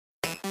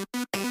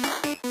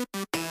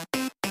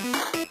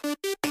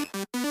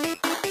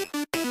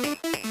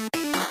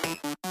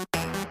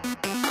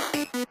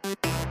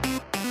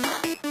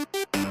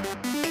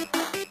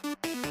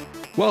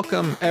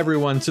Welcome,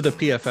 everyone, to the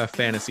PFF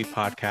Fantasy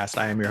Podcast.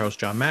 I am your host,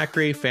 John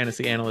Macri,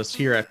 fantasy analyst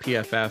here at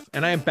PFF,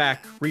 and I am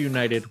back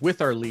reunited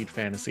with our lead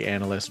fantasy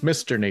analyst,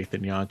 Mr.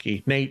 Nathan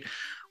Yonke. Nate,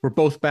 we're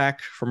both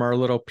back from our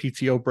little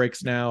PTO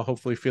breaks now,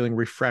 hopefully feeling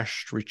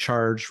refreshed,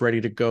 recharged,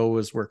 ready to go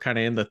as we're kind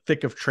of in the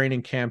thick of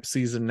training camp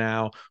season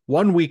now,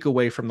 1 week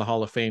away from the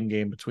Hall of Fame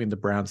game between the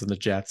Browns and the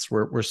Jets.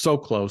 We're so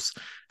close.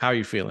 How are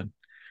you feeling?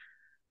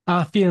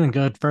 Feeling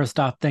good. First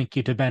off, thank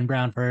you to Ben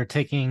Brown for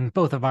taking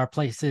both of our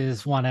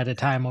places one at a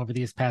time over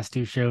these past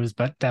two shows,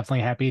 but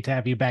definitely happy to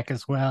have you back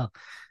as well.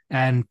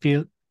 And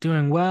feel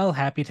doing well.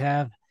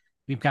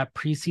 We've got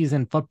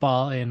preseason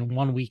football in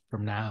 1 week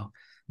from now.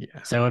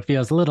 Yeah. So it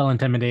feels a little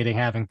intimidating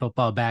having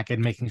football back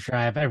and making sure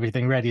I have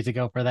everything ready to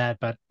go for that,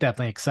 but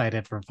definitely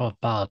excited for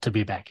football to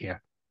be back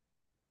here.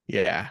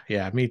 Yeah,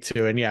 me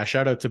too. And yeah,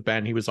 shout out to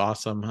Ben. He was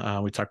awesome.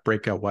 We talked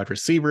breakout wide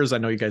receivers. I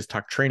know you guys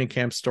talked training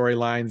camp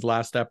storylines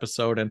last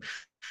episode, and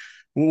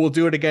we'll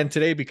do it again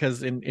today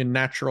because in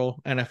natural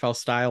NFL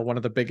style, one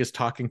of the biggest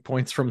talking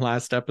points from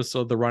last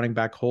episode, the running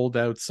back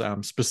holdouts,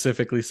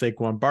 specifically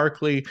Saquon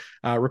Barkley,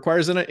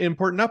 requires an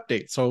important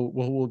update. So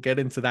we'll get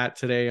into that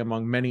today,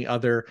 among many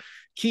other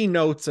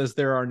keynotes, as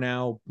there are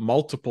now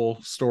multiple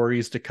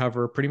stories to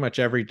cover pretty much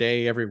every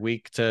day, every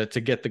week to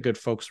get the good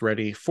folks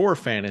ready for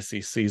fantasy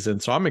season.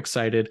 So I'm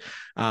excited.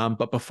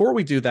 But before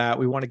we do that,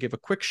 we want to give a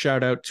quick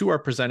shout out to our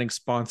presenting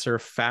sponsor,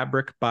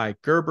 Fabric by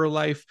Gerber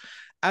Life.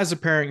 As a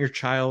parent, your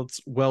child's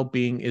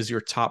well-being is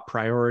your top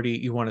priority.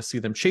 You want to see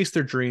them chase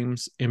their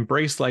dreams,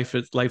 embrace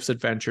life's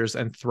adventures,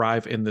 and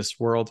thrive in this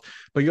world.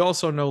 But you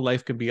also know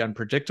life can be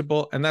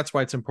unpredictable, and that's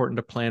why it's important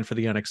to plan for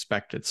the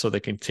unexpected so they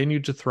continue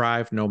to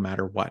thrive no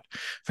matter what.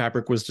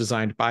 Fabric was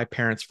designed by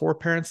parents for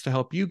parents to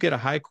help you get a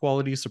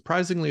high-quality,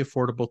 surprisingly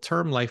affordable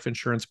term life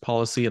insurance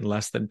policy in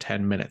less than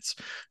 10 minutes.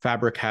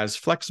 Fabric has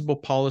flexible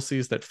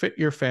policies that fit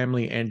your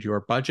family and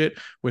your budget,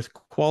 with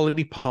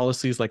quality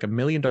policies like $1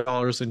 million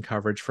in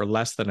coverage for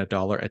less than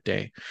 $1 a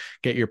day.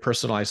 Get your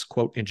personalized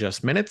quote in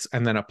just minutes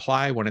and then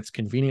apply when it's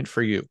convenient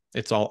for you.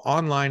 It's all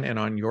online and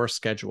on your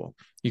schedule.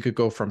 You could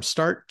go from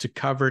start to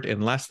covered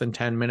in less than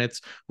 10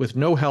 minutes with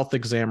no health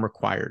exam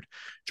required.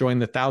 Join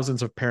the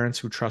thousands of parents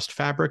who trust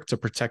Fabric to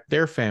protect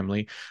their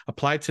family.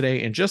 Apply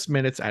today in just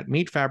minutes at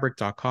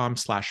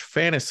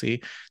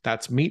meetfabric.com/fantasy.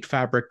 That's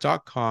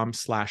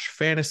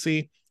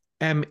meetfabric.com/fantasy.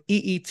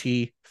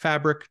 MEET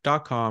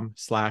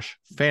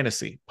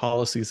fabric.com/fantasy.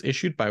 Policies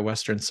issued by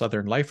Western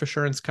Southern Life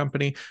Assurance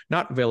Company,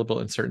 not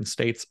available in certain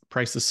states.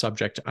 Prices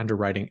subject to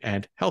underwriting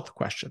and health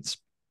questions.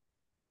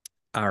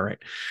 All right.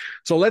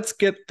 So let's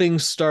get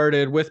things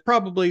started with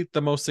probably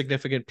the most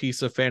significant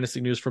piece of fantasy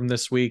news from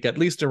this week, at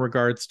least in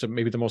regards to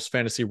maybe the most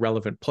fantasy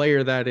relevant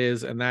player that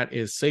is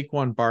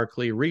Saquon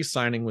Barkley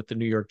re-signing with the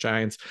New York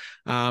Giants.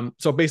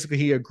 So basically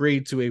he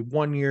agreed to a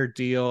 1-year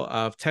deal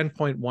of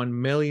 $10.1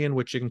 million,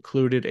 which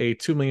included a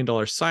 $2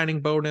 million signing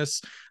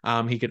bonus.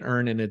 He can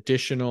earn an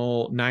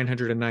additional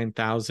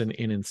 $909,000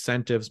 in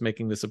incentives,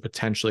 making this a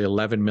potentially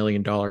 $11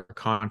 million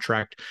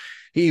contract.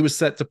 He was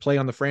set to play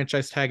on the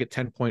franchise tag at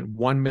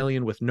 $10.1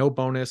 million with no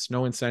bonus,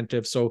 no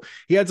incentive. So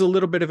he adds a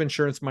little bit of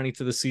insurance money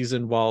to the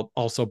season while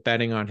also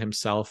betting on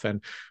himself.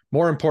 And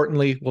more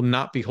importantly, will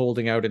not be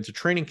holding out into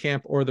training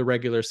camp or the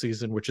regular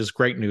season, which is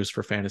great news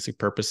for fantasy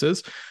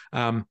purposes.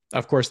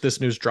 Of course,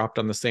 this news dropped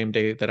on the same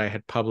day that I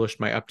had published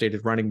my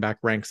updated running back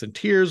ranks and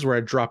tiers, where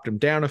I dropped him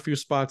down a few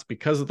spots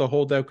because of the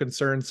holdout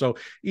concern. So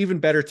even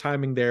better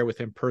timing there with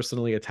him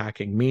personally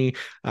attacking me.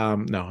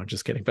 No, I'm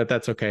just kidding, but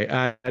that's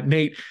okay.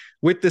 Nate,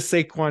 with the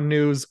Saquon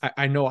news,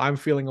 I know I'm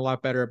feeling a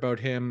lot better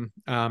about him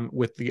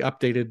with the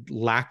updated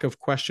lack of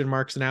question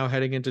marks now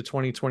heading into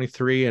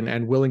 2023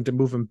 and willing to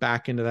move him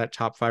back into that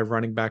top 5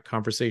 running back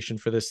conversation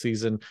for this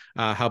season.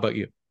 How about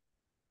you?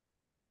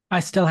 I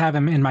still have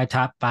him in my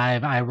top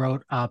 5. I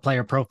wrote a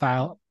player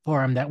profile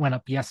for him that went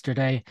up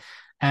yesterday.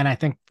 And I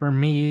think for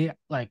me,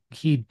 like,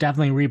 he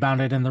definitely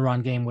rebounded in the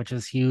run game, which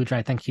is huge.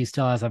 I think he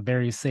still has a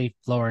very safe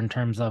floor in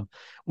terms of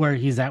where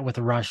he's at with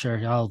a rusher.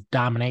 He'll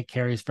dominate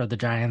carries for the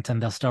Giants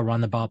and they'll still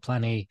run the ball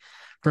plenty.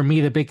 For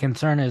me, the big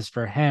concern is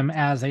for him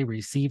as a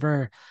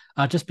receiver,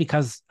 just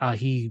because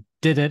he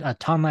did it a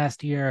ton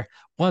last year,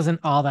 wasn't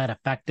all that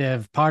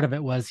effective. Part of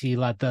it was he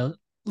led the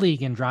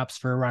league in drops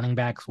for running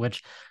backs,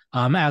 which,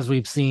 as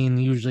we've seen,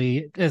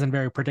 usually isn't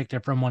very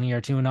predictive from 1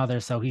 year to another.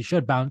 So he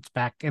should bounce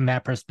back in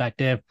that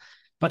perspective,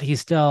 but he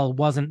still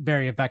wasn't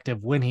very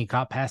effective when he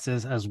caught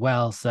passes as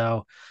well.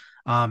 So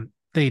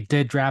they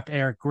did draft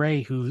Eric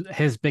Gray, who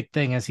his big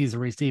thing is he's a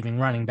receiving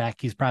running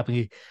back. He's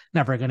probably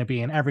never going to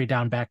be an every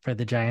down back for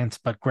the Giants,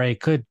 but Gray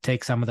could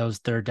take some of those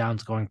third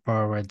downs going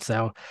forward.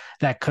 So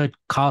that could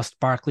cost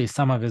Barkley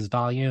some of his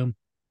volume.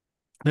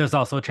 There's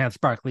also a chance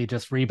Barkley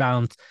just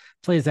rebounds,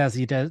 plays as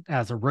he did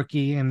as a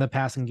rookie in the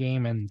passing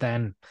game, and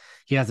then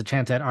he has a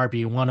chance at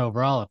RB1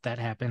 overall if that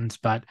happens.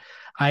 But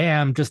I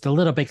am just a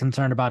little bit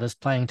concerned about his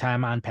playing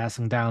time on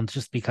passing downs,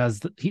 just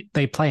because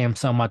they play him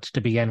so much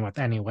to begin with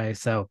anyway.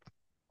 So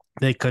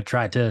they could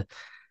try to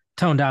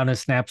tone down his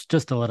snaps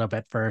just a little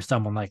bit for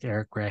someone like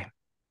Eric Gray.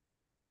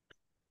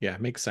 Yeah,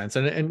 makes sense.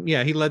 And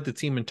yeah, he led the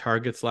team in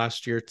targets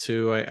last year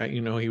too.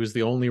 He was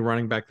the only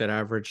running back that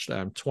averaged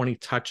 20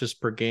 touches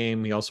per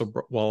game. He also,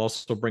 while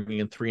also bringing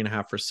in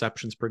 3.5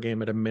 receptions per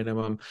game at a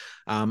minimum.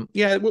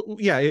 Yeah.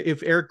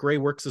 If Eric Gray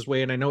works his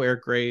way, and I know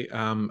Eric Gray,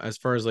 as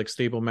far as like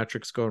stable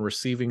metrics go and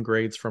receiving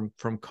grades from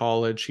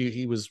college,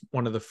 he was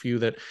one of the few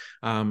that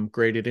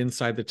graded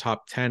inside the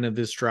top 10 of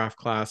this draft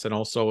class, and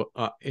also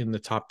in the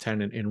top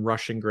 10 in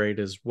rushing grade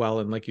as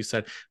well. And like you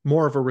said,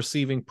 more of a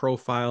receiving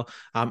profile.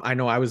 I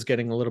know I was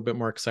getting a little bit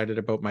more excited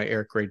about my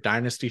Eric Gray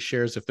dynasty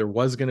shares if there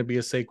was going to be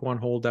a Saquon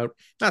holdout.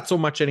 Not so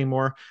much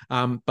anymore,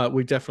 but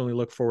we definitely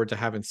look forward to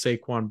having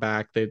Saquon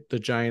back. The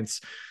Giants,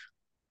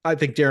 I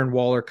think Darren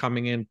Waller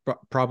coming in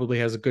probably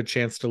has a good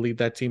chance to lead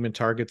that team in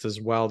targets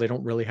as well. They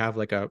don't really have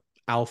like a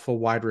alpha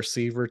wide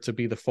receiver to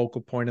be the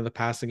focal point of the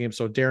passing game.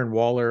 So Darren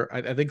Waller,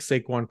 I think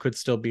Saquon could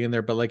still be in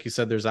there, but like you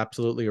said, there's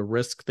absolutely a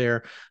risk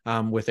there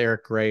with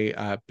Eric Gray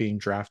being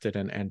drafted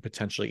and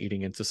potentially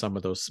eating into some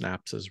of those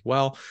snaps as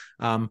well.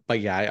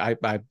 But yeah,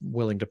 I'm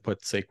willing to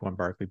put Saquon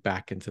Barkley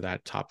back into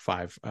that top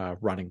 5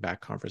 running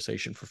back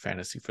conversation for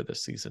fantasy for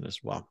this season as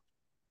well.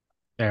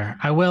 There.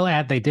 I will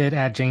add they did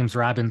add James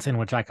Robinson,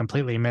 which I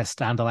completely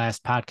missed on the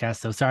last podcast.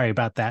 So sorry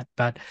about that.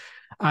 But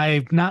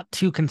I'm not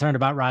too concerned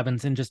about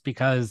Robinson just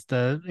because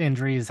the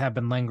injuries have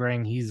been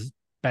lingering. He's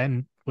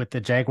been with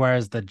the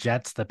Jaguars, the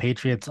Jets, the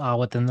Patriots, all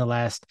within the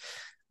last,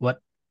 what,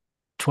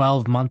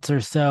 12 months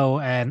or so.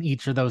 And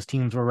each of those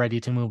teams were ready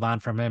to move on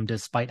from him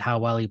despite how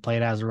well he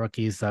played as a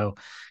rookie. So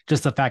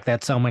just the fact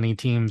that so many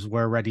teams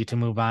were ready to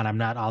move on, I'm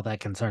not all that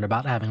concerned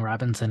about having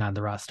Robinson on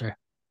the roster.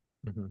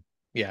 Mm-hmm.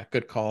 Yeah,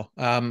 good call.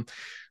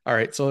 All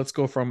right, so let's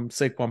go from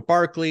Saquon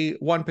Barkley,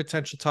 one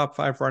potential top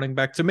 5 running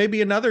back, to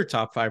maybe another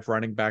top 5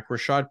 running back,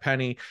 Rashad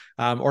Penny,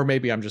 or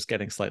maybe I'm just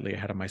getting slightly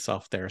ahead of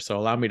myself there. So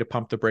allow me to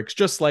pump the brakes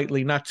just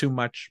slightly, not too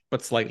much,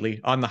 but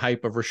slightly on the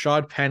hype of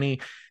Rashad Penny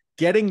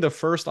getting the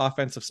first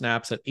offensive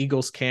snaps at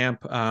Eagles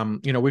camp.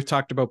 We've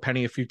talked about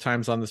Penny a few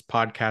times on this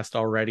podcast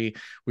already.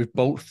 We've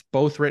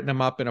both written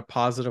him up in a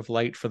positive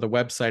light for the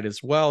website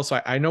as well.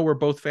 So I know we're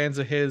both fans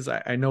of his.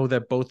 I know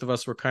that both of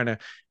us were kind of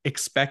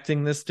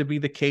expecting this to be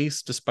the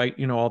case,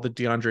 despite, all the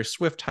DeAndre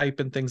Swift hype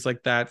and things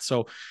like that.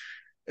 So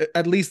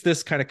at least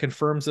this kind of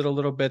confirms it a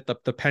little bit.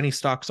 The penny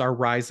stocks are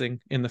rising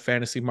in the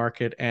fantasy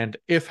market, and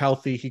if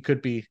healthy, he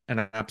could be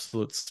an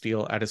absolute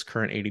steal at his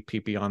current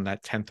ADP beyond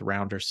that 10th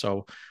round or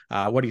so.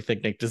 What do you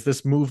think, Nick? Does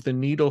this move the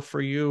needle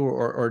for you,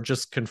 or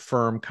just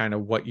confirm kind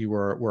of what you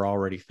were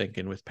already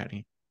thinking with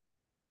Penny?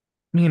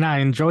 I mean, I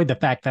enjoyed the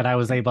fact that I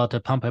was able to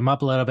pump him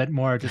up a little bit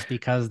more just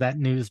because that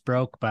news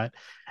broke. But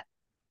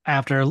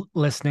after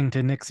listening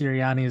to Nick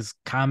Sirianni's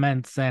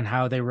comments and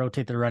how they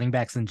rotate the running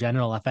backs in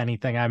general, if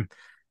anything, I'm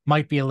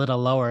might be a little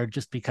lower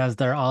just because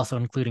they're also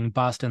including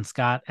Boston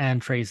Scott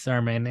and Trey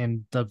Sermon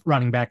in the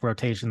running back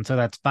rotation. So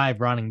that's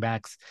 5 running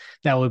backs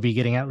that would be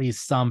getting at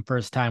least some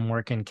first time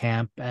work in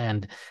camp.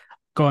 And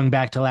going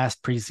back to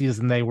last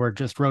preseason, they were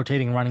just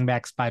rotating running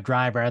backs by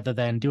drive rather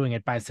than doing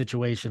it by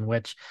situation,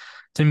 which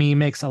to me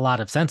makes a lot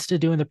of sense to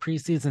do in the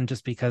preseason,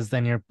 just because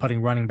then you're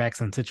putting running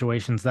backs in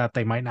situations that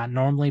they might not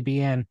normally be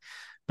in.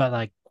 But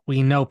like,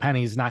 we know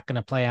Penny's not going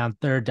to play on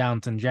third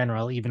downs in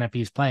general, even if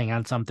he's playing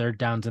on some third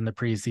downs in the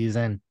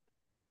preseason.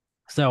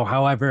 So,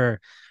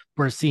 however,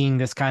 we're seeing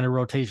this kind of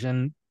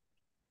rotation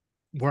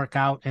work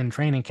out in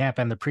training camp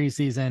and the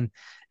preseason.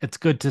 It's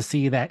good to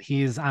see that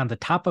he's on the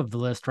top of the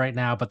list right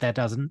now, but that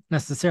doesn't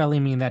necessarily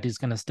mean that he's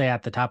going to stay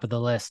at the top of the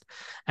list.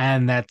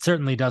 And that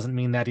certainly doesn't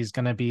mean that he's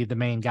going to be the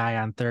main guy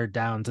on third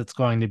downs. It's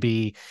going to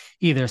be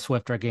either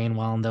Swift or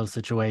Gainwell in those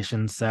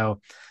situations. So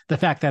the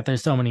fact that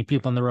there's so many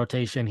people in the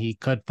rotation, he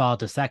could fall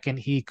to second,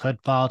 he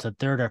could fall to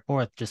third or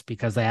fourth just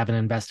because they haven't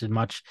invested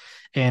much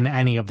in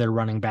any of their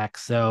running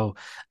backs. So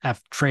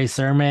if Trey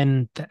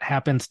Sermon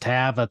happens to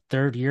have a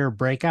third year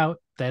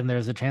breakout, then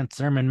there's a chance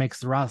Sermon makes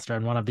the roster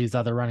and one of these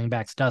other running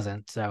backs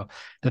doesn't. So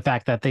the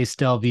fact that they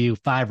still view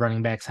 5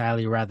 running backs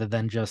highly rather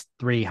than just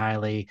 3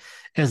 highly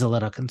is a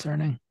little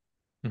concerning.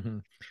 Mm-hmm.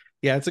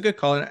 Yeah, it's a good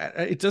call.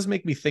 And it does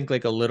make me think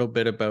like a little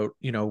bit about,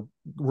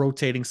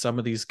 rotating some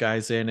of these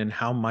guys in and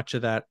how much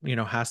of that,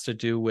 has to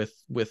do with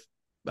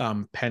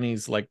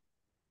Penny's like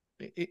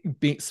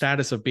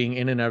status of being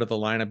in and out of the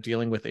lineup,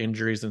 dealing with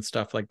injuries and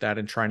stuff like that,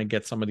 and trying to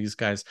get some of these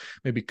guys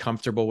maybe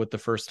comfortable with the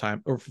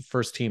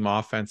first team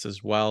offense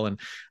as well, and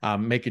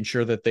making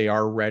sure that they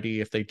are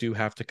ready if they do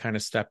have to kind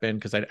of step in,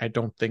 because I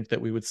don't think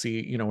that we would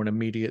see an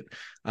immediate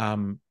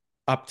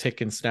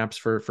uptick in snaps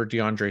for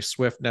DeAndre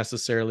Swift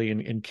necessarily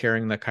in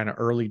carrying that kind of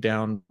early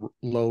down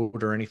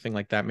load or anything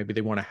like that. Maybe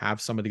they want to have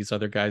some of these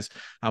other guys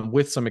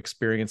with some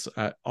experience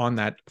on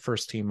that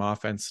first team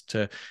offense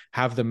to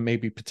have them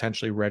maybe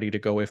potentially ready to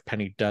go if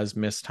Penny does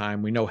miss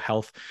time. We know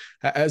health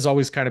has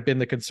always kind of been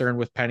the concern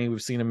with Penny.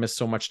 We've seen him miss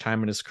so much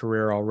time in his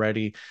career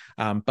already.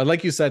 But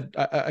like you said,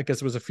 I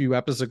guess it was a few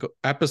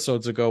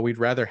episodes ago, we'd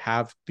rather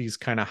have these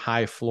kind of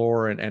high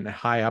floor and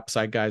high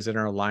upside guys in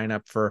our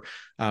lineup for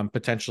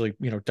potentially,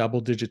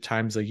 double digit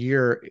times a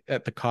year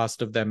at the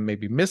cost of them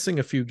maybe missing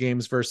a few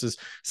games versus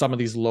some of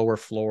these lower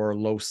floor,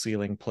 low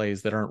ceiling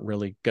plays that aren't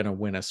really going to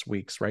win us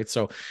weeks, right?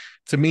 So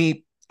to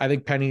me, I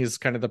think Penny is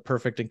kind of the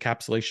perfect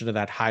encapsulation of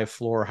that high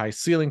floor, high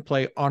ceiling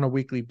play on a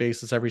weekly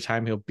basis every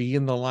time he'll be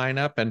in the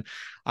lineup. And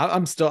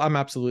I'm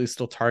absolutely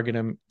still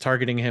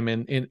targeting him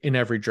in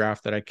every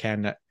draft that I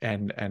can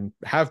and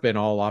have been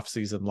all off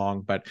season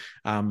long. But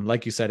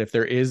like you said, if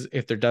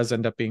there does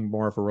end up being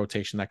more of a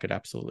rotation, that could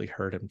absolutely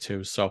hurt him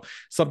too. So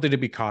something to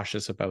be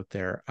cautious about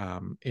there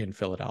in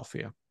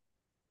Philadelphia.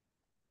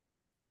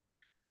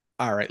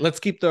 All right, let's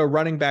keep the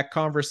running back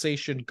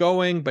conversation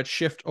going, but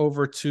shift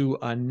over to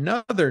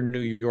another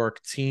New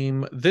York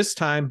team, this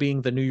time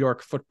being the New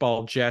York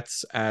Football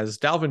Jets, as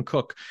Dalvin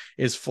Cook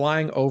is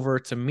flying over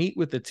to meet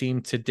with the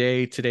team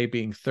today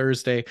being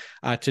Thursday,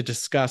 to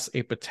discuss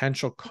a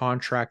potential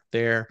contract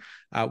there.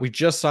 We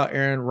just saw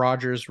Aaron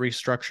Rodgers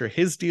restructure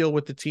his deal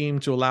with the team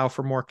to allow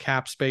for more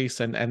cap space,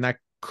 and that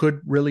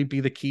could really be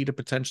the key to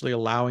potentially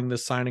allowing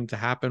this signing to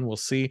happen. We'll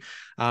see.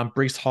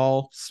 Breece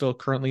Hall still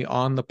currently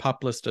on the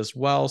pup list as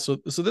well. So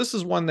this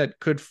is one that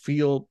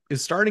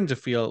is starting to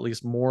feel at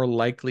least more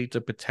likely to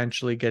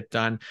potentially get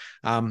done.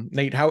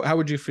 Nate, how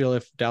would you feel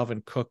if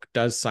Dalvin Cook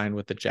does sign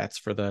with the Jets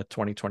for the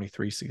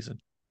 2023 season?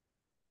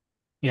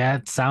 Yeah,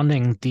 it's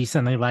sounding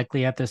decently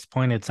likely at this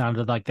point. It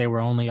sounded like they were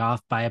only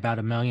off by about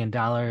 $1 million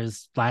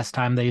last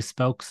time they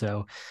spoke.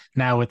 So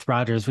now with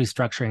Rodgers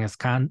restructuring his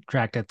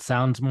contract, it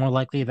sounds more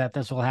likely that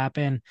this will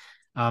happen.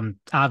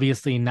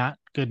 Obviously not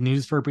good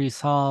news for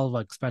Breece Hall,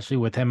 like especially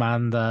with him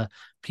on the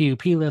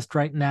PUP list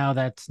right now.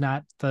 That's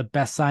not the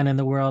best sign in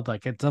the world.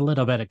 Like it's a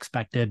little bit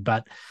expected,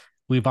 but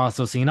we've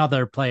also seen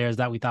other players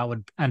that we thought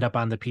would end up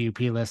on the PUP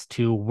list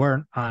who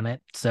weren't on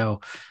it.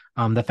 So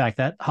the fact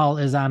that Hall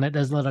is on it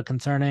is a little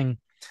concerning.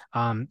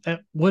 It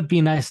would be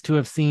nice to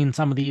have seen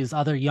some of these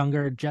other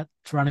younger Jets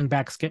running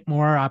backs get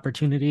more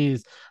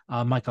opportunities.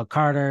 Michael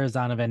Carter,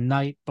 Zonovan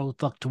Knight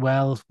both looked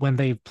well when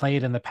they've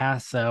played in the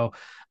past. So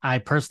I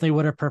personally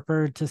would have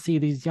preferred to see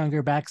these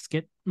younger backs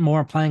get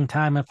more playing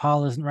time if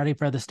Hall isn't ready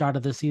for the start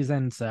of the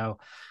season. So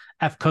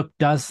if Cook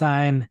does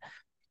sign,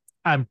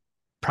 I'm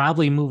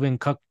probably moving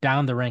Cook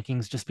down the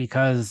rankings just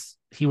because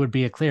he would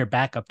be a clear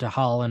backup to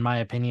Hall, in my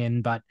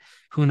opinion. But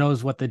who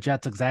knows what the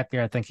Jets exactly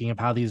are thinking of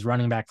how these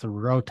running backs will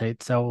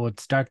rotate. So it would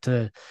start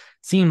to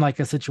seem like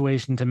a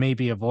situation to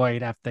maybe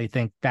avoid if they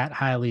think that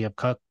highly of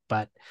Cook.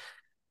 But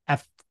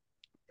if,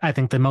 I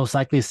think the most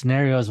likely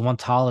scenario is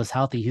once Hall is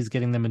healthy, he's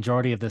getting the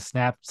majority of the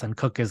snaps and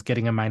Cook is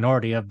getting a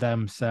minority of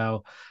them.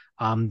 So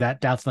that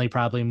definitely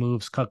probably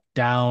moves Cook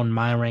down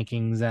my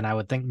rankings, and I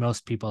would think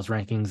most people's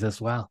rankings as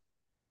well.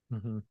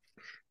 Mm-hmm.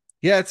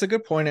 Yeah, it's a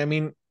good point. I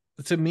mean,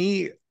 to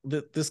me,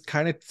 this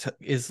kind of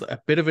is a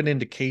bit of an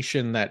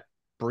indication that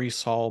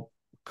Breece Hall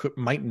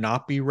might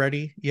not be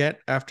ready yet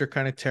after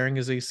kind of tearing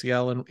his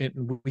ACL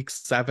in week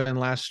 7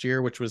 last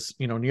year, which was,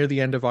 near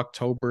the end of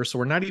October. So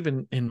we're not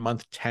even in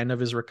month 10 of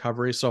his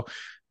recovery. So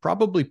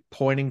probably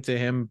pointing to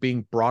him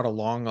being brought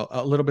along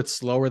a little bit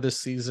slower this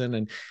season.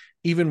 And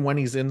even when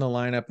he's in the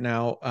lineup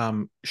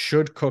now,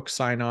 should Cook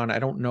sign on, I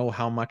don't know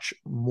how much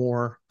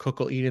more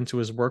Cook will eat into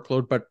his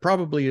workload, but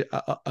probably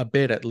a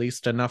bit, at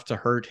least enough to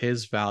hurt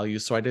his value.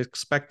 So I'd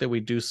expect that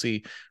we do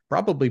see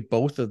probably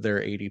both of their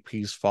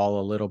ADPs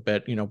fall a little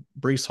bit.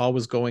 Breece Hall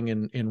was going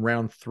in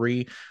round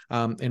 3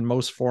 in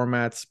most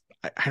formats.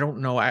 I don't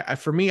know.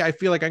 For me, I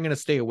feel like I'm going to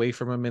stay away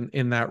from him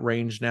in that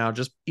range now,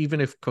 just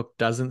even if Cook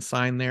doesn't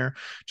sign there.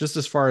 Just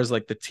as far as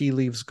like the tea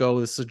leaves go,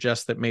 this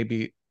suggests that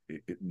maybe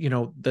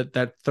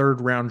that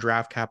third round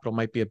draft capital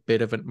might be a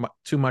bit of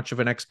too much of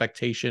an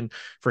expectation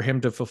for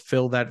him to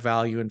fulfill that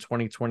value in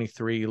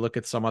 2023. You look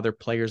at some other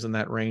players in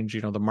that range,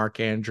 the Mark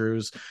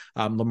Andrews,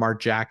 Lamar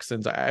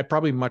Jacksons. I'd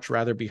probably much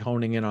rather be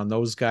honing in on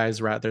those guys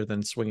rather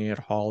than swinging at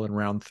Hall in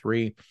round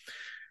 3.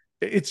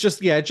 It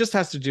just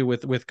has to do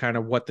with kind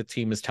of what the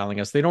team is telling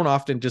us. They don't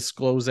often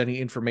disclose any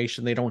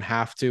information they don't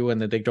have to,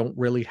 and that they don't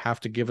really have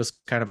to give us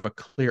kind of a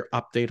clear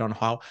update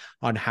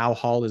on how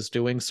Hall is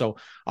doing. So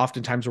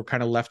oftentimes we're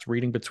kind of left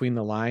reading between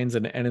the lines,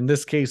 and in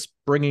this case,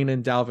 bringing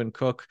in Dalvin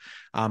Cook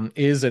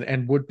is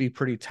and would be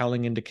pretty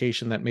telling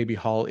indication that maybe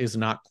Hall is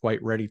not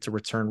quite ready to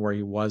return where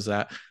he was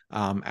at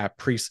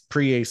pre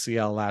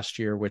ACL last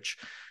year, which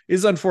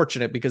is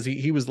unfortunate because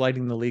he was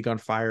lighting the league on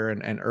fire,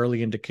 and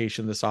early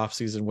indication this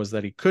offseason was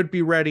that he could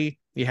be ready.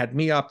 He had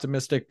me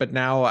optimistic, but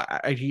now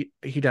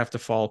he'd have to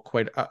fall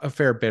quite a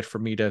fair bit for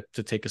me to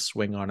take a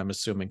swing on him,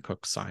 assuming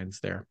Cook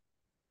signs there.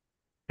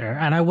 Sure.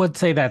 And I would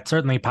say that's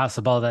certainly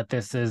possible that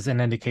this is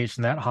an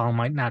indication that Hall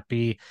might not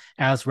be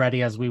as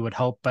ready as we would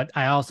hope. But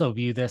I also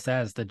view this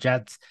as the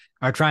Jets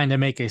are trying to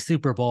make a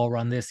Super Bowl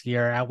run this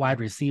year. At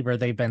wide receiver,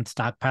 they've been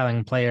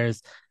stockpiling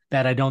players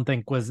that I don't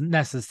think was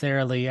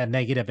necessarily a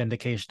negative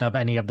indication of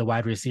any of the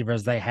wide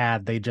receivers they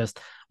had. They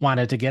just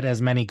wanted to get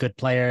as many good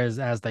players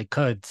as they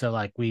could. So,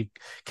 like, we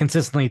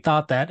consistently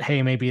thought that,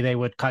 hey, maybe they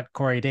would cut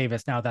Corey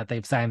Davis now that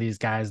they've signed these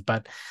guys.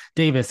 But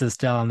Davis is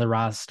still on the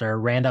roster.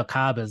 Randall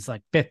Cobb is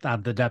like fifth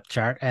on the depth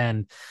chart.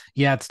 And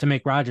yeah, it's to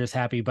make Rodgers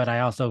happy, but I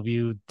also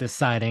view this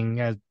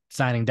signing as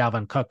signing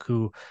Dalvin Cook,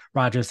 who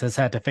Rodgers has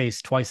had to face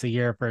twice a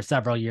year for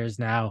several years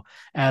now,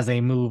 as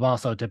a move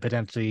also to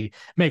potentially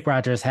make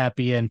Rodgers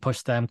happy and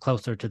push them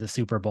closer to the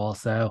Super Bowl.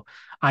 So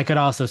I could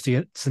also see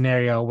a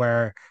scenario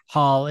where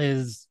Hall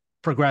is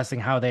progressing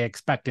how they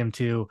expect him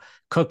to.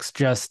 Cook's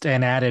just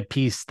an added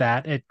piece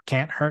that it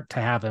can't hurt to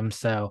have him.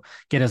 So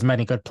get as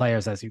many good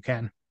players as you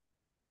can.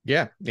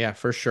 Yeah, yeah,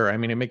 for sure. I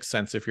mean, it makes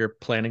sense if you're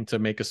planning to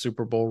make a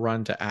Super Bowl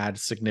run to add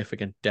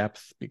significant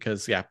depth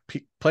because, yeah,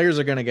 players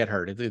are going to get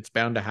hurt. It's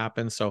bound to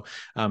happen. So,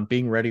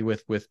 being ready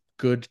with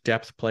good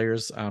depth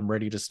players,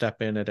 ready to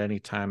step in at any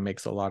time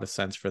makes a lot of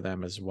sense for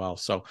them as well.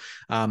 So,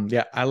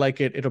 yeah, I like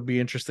it. It'll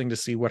be interesting to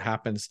see what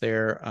happens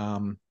there.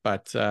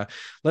 But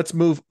let's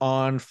move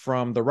on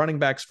from the running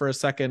backs for a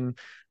second.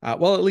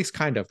 Well, at least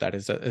kind of that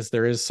is, as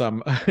there is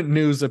some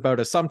news about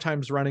a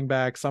sometimes running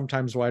back,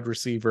 sometimes wide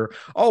receiver,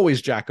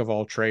 always jack of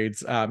all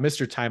trades.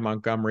 Mr. Ty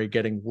Montgomery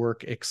getting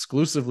work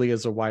exclusively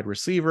as a wide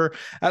receiver,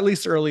 at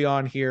least early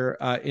on here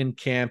in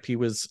camp. He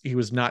was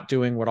not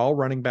doing what all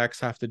running backs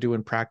have to do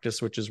in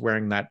practice, which is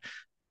wearing that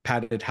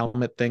padded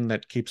helmet thing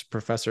that keeps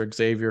Professor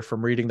Xavier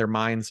from reading their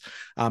minds,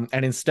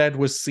 and instead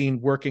was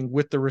seen working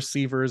with the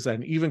receivers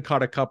and even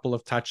caught a couple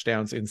of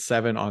touchdowns in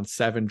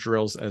 7-on-7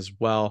 drills as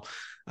well.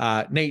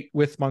 Nate,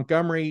 with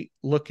Montgomery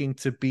looking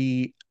to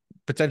be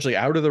potentially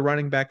out of the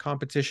running back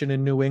competition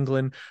in New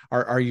England,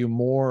 are you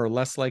more or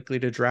less likely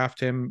to draft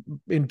him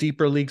in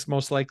deeper leagues,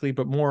 most likely,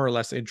 but more or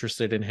less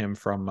interested in him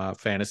from a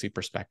fantasy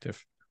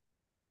perspective?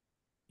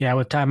 Yeah,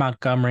 with Ty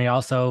Montgomery,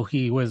 also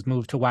he was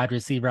moved to wide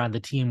receiver on the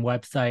team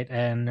website,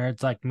 and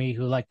nerds like me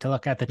who like to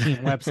look at the team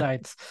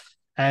websites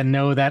and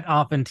know that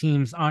often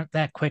teams aren't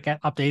that quick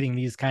at updating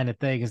these kind of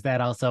things.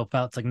 That also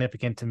felt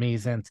significant to me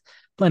since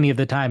plenty of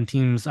the time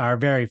teams are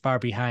very far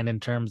behind in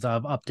terms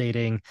of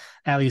updating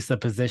at least the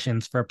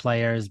positions for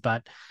players.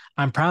 But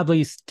I'm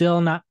probably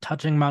still not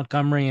touching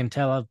Montgomery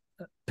until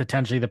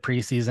potentially the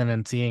preseason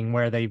and seeing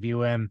where they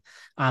view him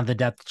on the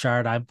depth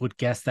chart. I would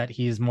guess that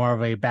he's more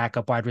of a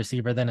backup wide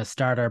receiver than a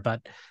starter,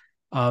 but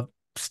uh,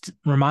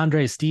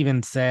 Ramondre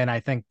Stevenson,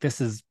 I think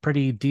this is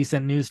pretty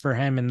decent news for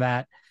him in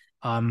that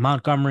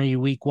Montgomery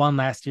week one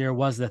last year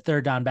was the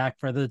third down back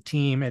for the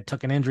team. It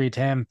took an injury to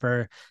him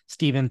for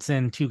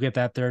Stevenson to get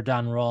that third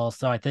down role.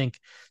 So I think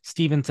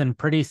Stevenson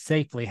pretty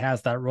safely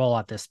has that role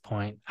at this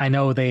point. I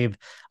know they've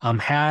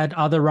had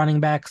other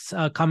running backs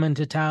come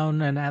into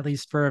town and at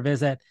least for a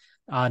visit.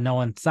 No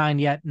one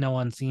signed yet. No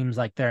one seems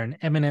like they're an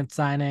imminent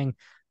signing,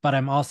 but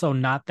I'm also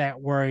not that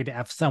worried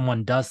if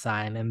someone does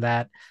sign, and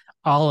that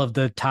all of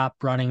the top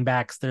running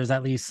backs, there's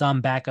at least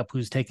some backup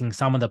who's taking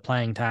some of the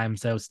playing time.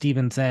 So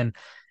Stevenson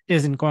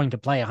isn't going to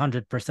play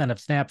 100% of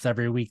snaps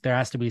every week. There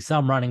has to be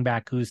some running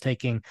back who's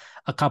taking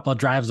a couple of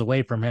drives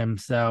away from him.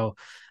 So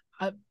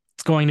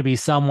it's going to be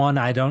someone.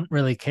 I don't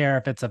really care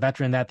if it's a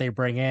veteran that they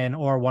bring in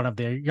or one of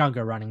their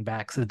younger running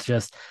backs. It's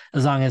just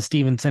as long as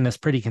Stevenson is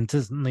pretty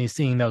consistently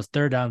seeing those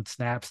third down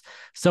snaps,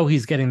 so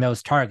he's getting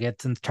those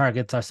targets, and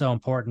targets are so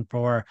important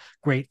for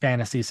great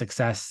fantasy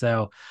success.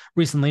 So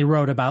recently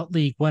wrote about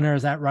league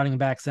winners at running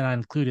backs, and I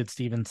included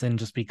Stevenson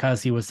just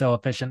because he was so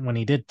efficient when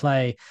he did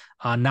play.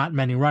 Not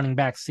many running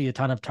backs see a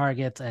ton of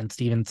targets, and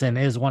Stevenson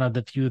is one of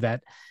the few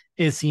that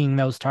is seeing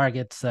those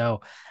targets.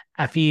 So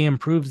if he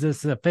improves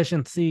his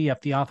efficiency, if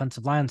the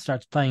offensive line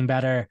starts playing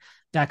better,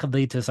 that could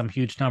lead to some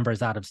huge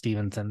numbers out of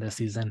Stevenson this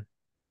season.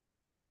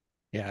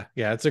 Yeah,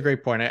 yeah, it's a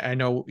great point. I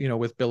know,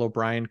 with Bill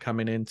O'Brien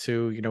coming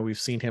into, we've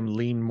seen him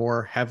lean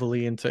more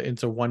heavily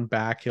into one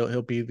back.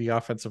 He'll be the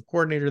offensive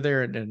coordinator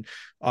there and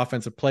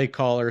offensive play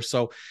caller.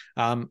 So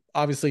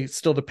obviously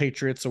still the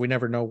Patriots, so we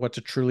never know what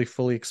to truly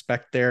fully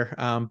expect there.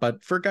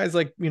 But for guys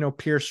like,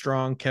 Pierre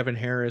Strong, Kevin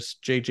Harris,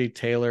 JJ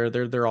Taylor,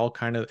 they're all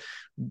kind of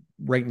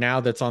right now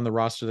that's on the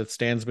roster that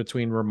stands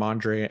between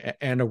Ramondre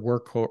and a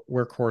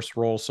workhorse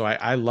role. So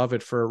I love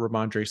it for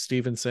Ramondre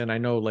Stevenson. I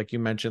know, like you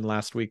mentioned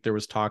last week, there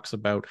was talks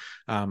about,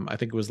 I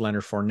think it was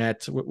Leonard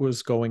Fournette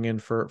was going in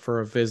for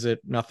a visit.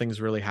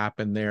 Nothing's really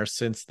happened there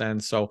since then.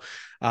 So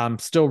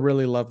still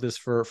really love this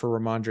for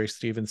Ramondre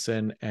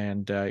Stevenson.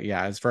 And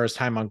yeah, as far as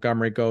Ty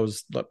Montgomery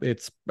goes,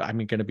 it's,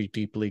 going to be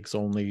deep leagues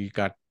only. You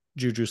got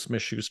Juju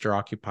Smith-Schuster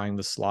occupying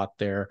the slot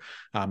there.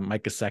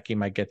 Mike Gesicki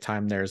might get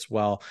time there as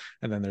well.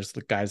 And then there's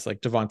the guys like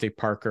Devontae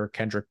Parker,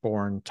 Kendrick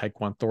Bourne,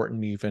 Tyquan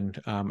Thornton even.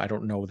 I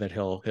don't know that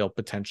he'll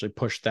potentially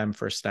push them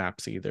for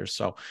snaps either.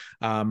 So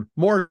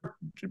more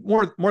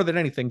than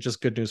anything,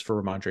 just good news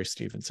for Ramondre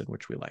Stevenson,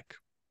 which we like.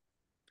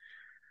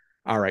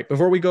 All right.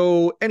 Before we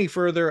go any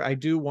further, I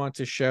do want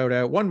to shout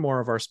out one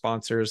more of our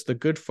sponsors, the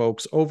good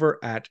folks over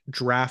at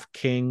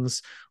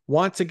DraftKings.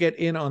 Want to get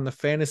in on the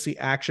fantasy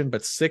action,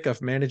 but sick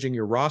of managing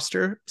your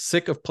roster?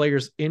 Sick of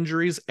players'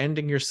 injuries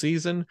ending your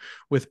season?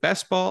 With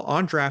Best Ball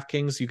on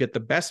DraftKings, you get the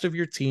best of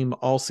your team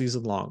all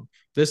season long.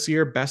 This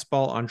year, Best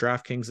Ball on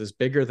DraftKings is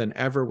bigger than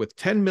ever with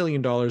 $10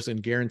 million in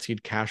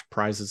guaranteed cash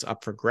prizes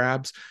up for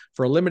grabs.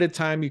 For a limited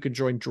time, you can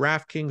join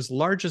DraftKings'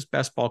 largest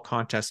Best Ball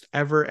contest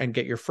ever and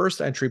get your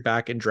first entry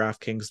back in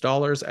DraftKings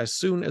dollars as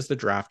soon as the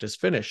draft is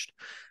finished.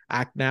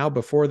 Act now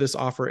before this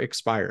offer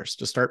expires.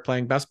 To start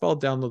playing Best Ball,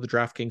 download the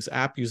DraftKings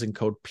app using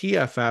code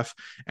PFF,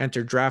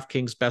 enter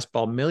DraftKings Best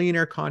Ball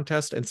Millionaire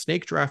Contest, and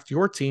snake draft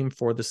your team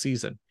for the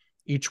season.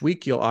 Each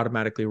week, you'll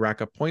automatically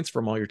rack up points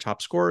from all your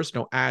top scorers.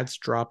 No ads,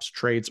 drops,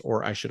 trades,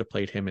 or I should have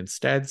played him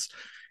instead.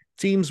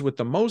 Teams with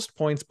the most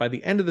points by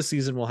the end of the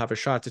season will have a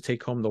shot to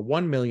take home the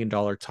 $1 million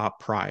top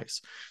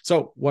prize.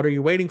 So what are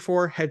you waiting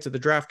for? Head to the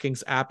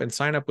DraftKings app and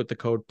sign up with the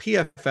code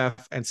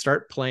PFF and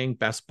start playing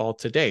Best Ball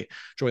today.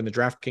 Join the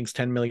DraftKings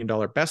 $10 million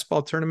Best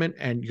Ball tournament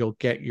and you'll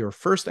get your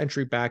first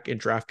entry back in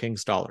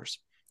DraftKings dollars.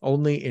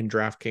 Only on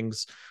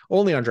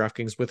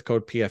DraftKings with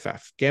code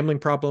PFF. Gambling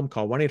problem?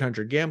 Call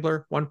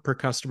 1-800-GAMBLER. One per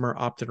customer.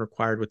 Opt-in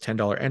required with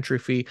 $10 entry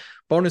fee.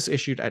 Bonus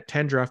issued at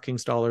 10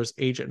 DraftKings dollars.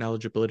 Age and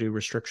eligibility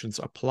restrictions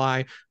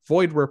apply.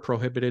 Void where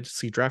prohibited.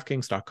 See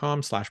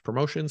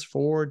DraftKings.com/promotions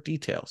for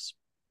details.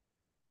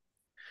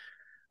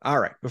 All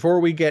right.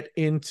 Before we get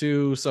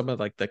into some of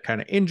like the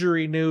kind of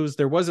injury news,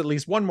 there was at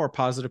least one more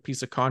positive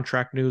piece of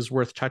contract news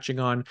worth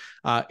touching on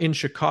in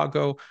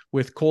Chicago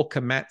with Cole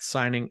Kmet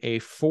signing a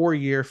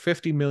 4-year,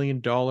 $50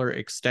 million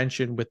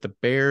extension with the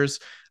Bears,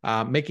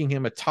 making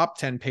him a top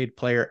 10 paid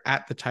player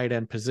at the tight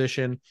end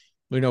position.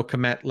 We know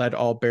Kmet led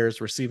all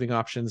Bears receiving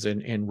options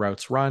in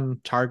routes run,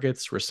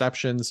 targets,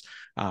 receptions,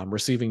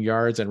 receiving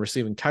yards, and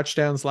receiving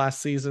touchdowns last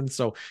season.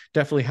 So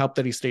definitely helped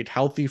that he stayed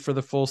healthy for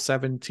the full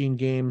 17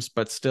 games,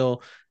 but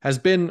still has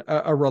been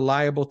a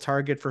reliable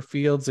target for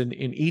Fields in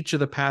each of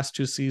the past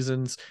 2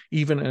 seasons,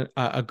 even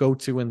a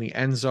go-to in the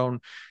end zone.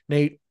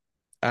 Nate,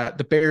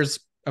 the Bears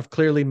have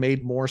clearly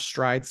made more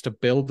strides to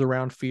build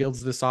around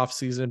Fields this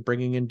offseason,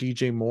 bringing in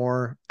DJ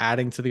Moore,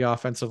 adding to the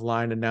offensive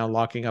line, and now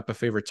locking up a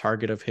favorite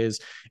target of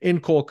his in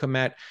Cole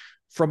Kmet.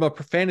 From a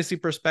fantasy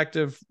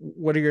perspective,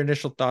 what are your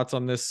initial thoughts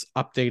on this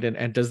update,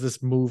 and does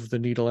this move the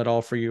needle at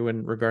all for you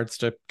in regards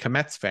to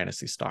Kmet's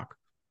fantasy stock?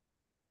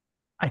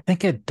 I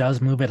think it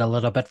does move it a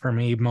little bit for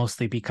me,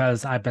 mostly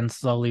because I've been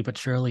slowly but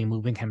surely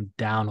moving him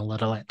down a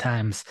little at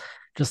times.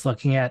 Just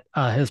looking at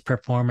his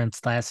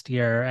performance last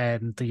year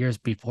and the years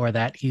before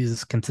that,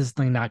 he's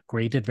consistently not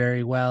graded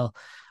very well.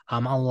 A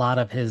lot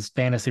of his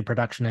fantasy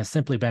production has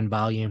simply been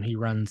volume. He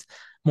runs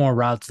more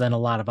routes than a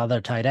lot of other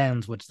tight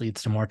ends, which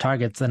leads to more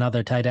targets than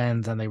other tight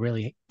ends. And they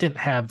really didn't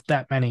have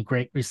that many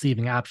great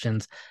receiving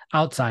options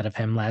outside of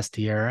him last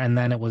year. And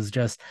then it was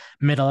just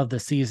middle of the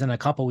season, a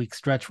couple week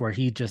stretch where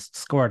he just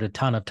scored a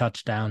ton of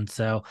touchdowns.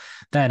 So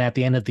then at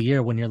the end of the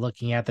year, when you're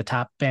looking at the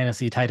top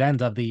fantasy tight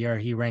ends of the year,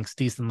 he ranks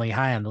decently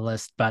high on the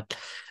list. But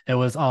it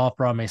was all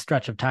from a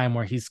stretch of time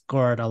where he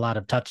scored a lot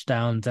of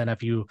touchdowns. And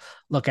if you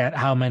look at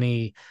how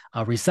many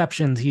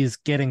receptions he's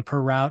getting per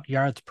route,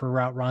 yards per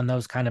route run,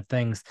 those kind of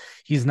things,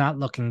 he's not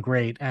looking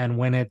great. And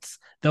when it's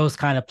those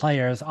kind of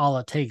players, all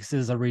it takes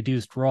is a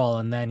reduced role,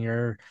 and then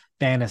your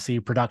fantasy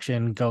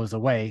production goes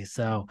away.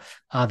 So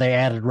they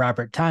added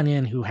Robert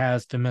Tonyan, who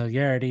has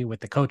familiarity with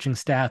the coaching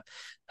staff.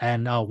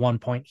 And one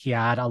point he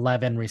had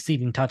 11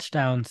 receiving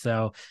touchdowns.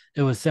 So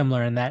it was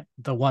similar in that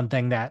the one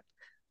thing that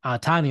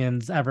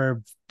Tanyan's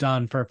ever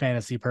done for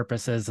fantasy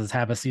purposes is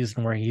have a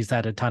season where he's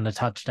had a ton of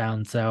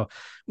touchdowns. So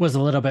was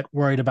a little bit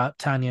worried about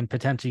Tanyan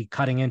potentially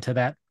cutting into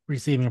that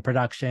receiving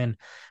production,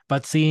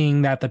 but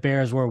seeing that the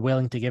Bears were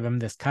willing to give him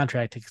this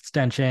contract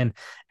extension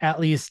at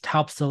least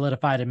helps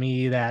solidify to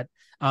me that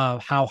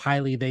how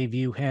highly they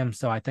view him.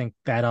 So I think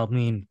that'll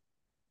mean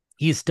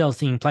he's still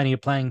seeing plenty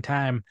of playing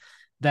time.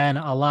 Then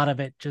a lot of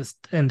it just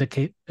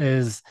indicate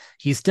is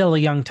he's still a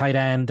young tight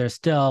end. There's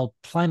still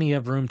plenty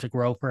of room to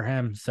grow for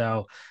him.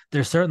 So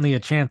there's certainly a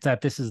chance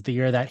that this is the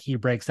year that he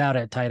breaks out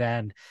at tight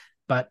end.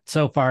 But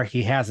so far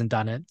he hasn't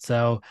done it.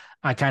 So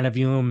I kind of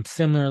view him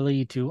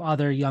similarly to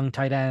other young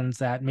tight ends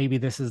that maybe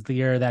this is the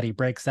year that he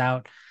breaks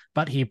out,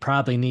 but he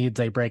probably needs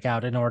a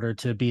breakout in order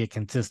to be a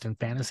consistent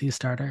fantasy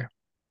starter.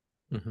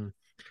 Mm-hmm.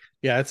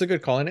 Yeah, it's a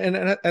good call. And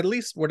at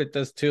least what it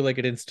does too, like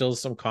it instills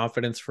some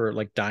confidence for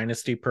like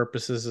dynasty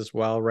purposes as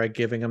well, right?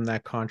 Giving him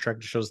that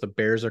contract shows the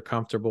Bears are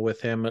comfortable with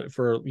him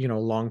for,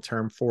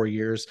 long-term 4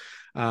 years.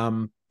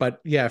 But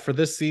yeah, for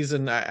this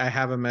season, I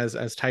have him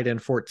as tight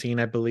end 14,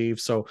 I believe.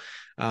 So,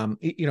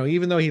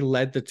 even though he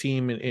led the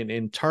team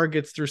in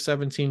targets through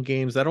 17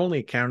 games, that only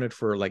accounted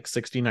for like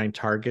 69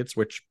 targets,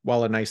 which,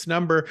 while a nice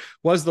number,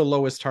 was the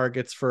lowest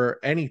targets for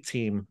any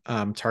team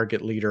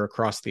target leader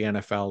across the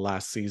NFL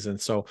last season.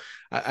 So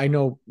I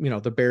know,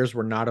 the Bears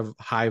were not a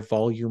high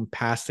volume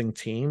passing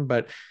team,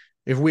 but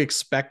if we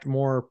expect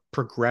more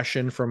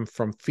progression from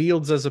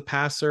Fields as a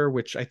passer,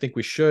 which I think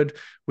we should,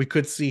 we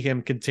could see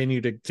him continue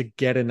to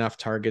get enough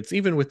targets,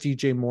 even with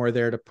DJ Moore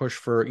there to push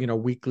for,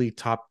 weekly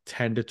top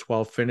 10 to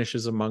 12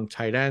 finishes among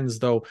tight ends,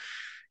 though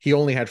he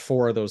only had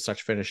 4 of those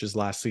such finishes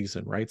last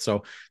season, right?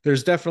 So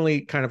there's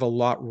definitely kind of a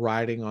lot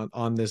riding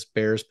on this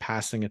Bears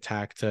passing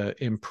attack to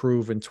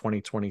improve in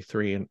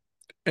 2023.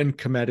 And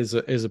Kmet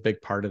is a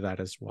big part of that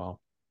as well.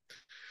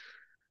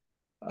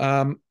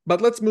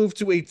 But let's move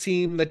to a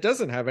team that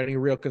doesn't have any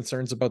real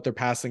concerns about their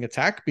passing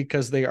attack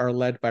because they are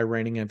led by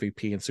reigning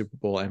MVP and Super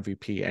Bowl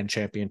MVP and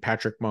champion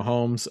Patrick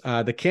Mahomes.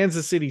 The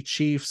Kansas City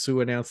Chiefs,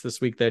 who announced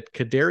this week that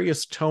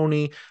Kadarius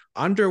Toney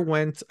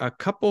underwent a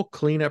couple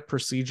cleanup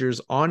procedures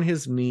on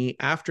his knee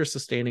after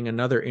sustaining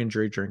another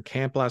injury during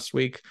camp last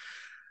week.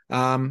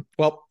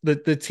 Well,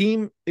 the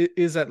team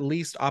is at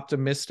least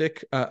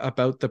optimistic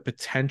about the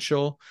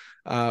potential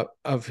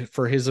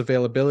for his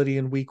availability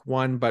in week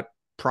 1, but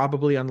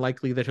probably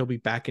unlikely that he'll be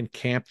back in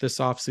camp this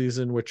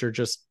offseason, which are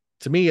just,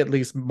 to me at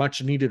least,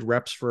 much needed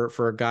reps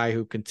for a guy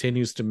who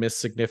continues to miss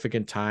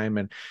significant time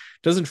and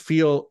doesn't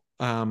feel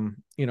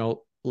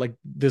like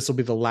this will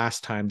be the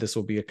last time this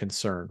will be a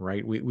concern,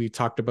 right? We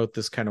talked about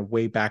this kind of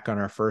way back on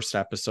our first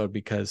episode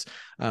because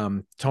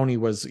Toney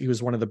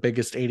was one of the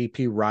biggest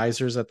ADP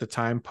risers at the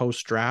time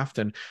post draft,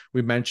 and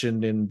we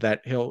mentioned in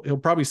that he'll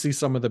probably see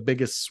some of the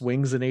biggest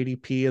swings in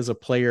ADP as a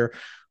player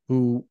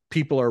who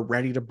people are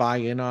ready to buy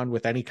in on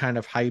with any kind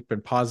of hype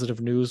and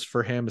positive news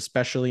for him,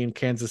 especially in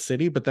Kansas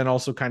City, but then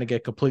also kind of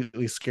get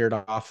completely scared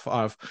off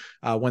of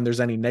when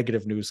there's any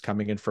negative news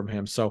coming in from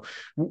him. So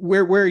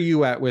where are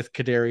you at with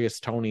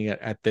Kadarius Toney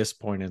at this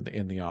point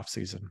in the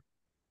offseason?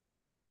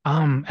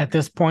 At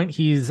this point,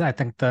 he's, I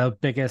think, the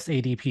biggest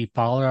ADP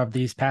follower of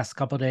these past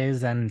couple of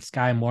days, and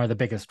Sky Moore the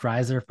biggest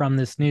riser from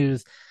this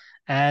news.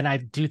 And I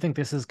do think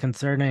this is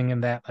concerning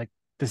in that, like,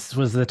 this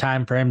was the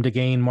time for him to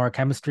gain more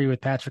chemistry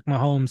with Patrick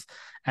Mahomes,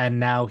 and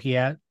now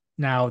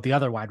the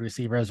other wide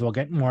receivers will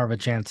get more of a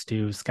chance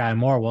to. Sky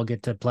Moore will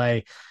get to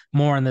play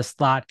more in the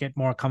slot, get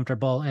more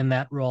comfortable in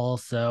that role.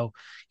 So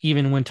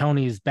even when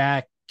Toney's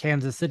back,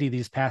 Kansas City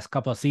these past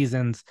couple of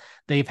seasons,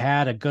 they've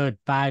had a good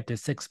 5 to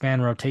 6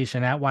 man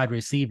rotation at wide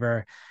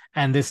receiver.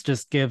 And this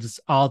just gives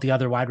all the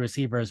other wide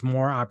receivers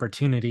more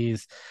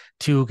opportunities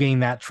to gain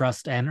that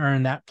trust and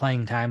earn that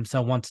playing time.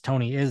 So once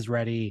Toney is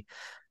ready,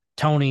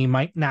 Toney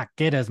might not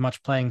get as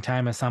much playing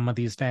time as some of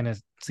these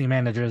fantasy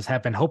managers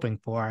have been hoping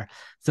for,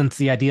 since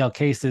the ideal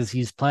case is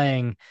he's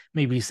playing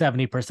maybe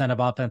 70% of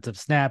offensive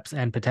snaps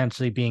and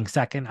potentially being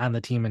second on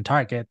the team in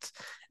targets.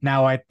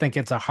 Now, I think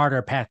it's a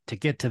harder path to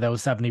get to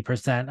those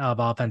 70% of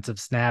offensive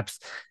snaps.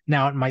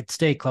 Now, it might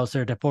stay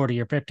closer to 40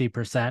 or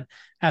 50%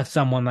 if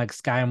someone like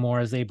Sky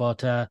Moore is able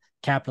to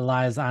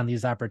capitalize on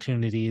these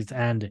opportunities.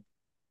 And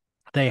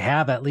they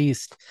have at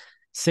least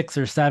 6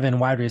 or 7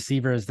 wide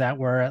receivers that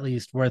were at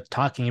least worth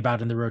talking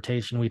about in the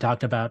rotation. We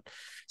talked about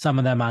some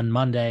of them on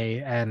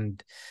Monday,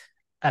 and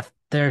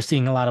they're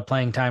seeing a lot of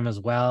playing time as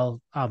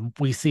well.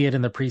 We see it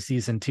in the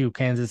preseason too.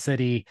 Kansas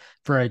City,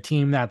 for a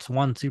team that's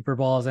won Super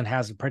Bowls and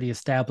has a pretty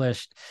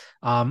established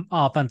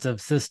offensive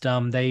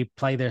system, they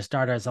play their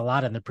starters a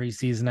lot in the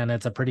preseason, and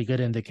it's a pretty good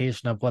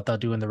indication of what they'll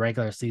do in the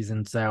regular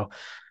season. So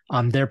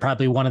they're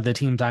probably one of the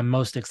teams I'm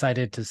most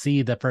excited to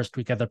see the first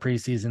week of the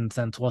preseason,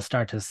 since we'll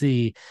start to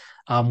see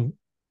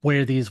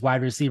where these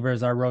wide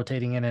receivers are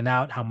rotating in and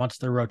out, how much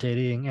they're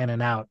rotating in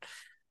and out.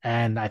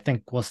 And I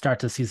think we'll start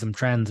to see some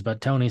trends.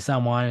 But Toney,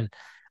 someone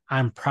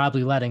I'm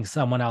probably letting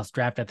someone else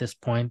draft at this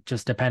point,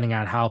 just depending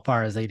on how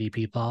far his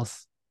ADP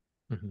falls.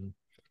 Mm-hmm.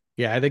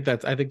 Yeah, I think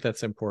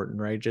that's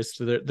important, right? Just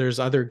there's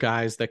other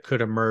guys that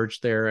could emerge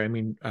there. I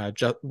mean,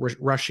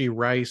 Rashee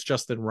Rice,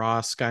 Justin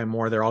Ross, Sky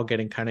Moore, they're all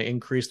getting kind of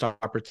increased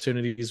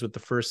opportunities with the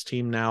first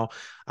team now.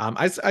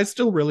 I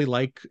still really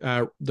like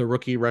the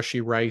rookie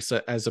Rashee Rice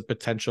as a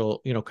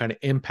potential, kind of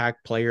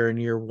impact player in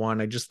year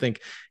 1. I just think,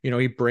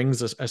 he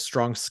brings a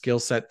strong skill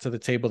set to the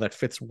table that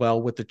fits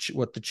well with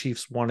what the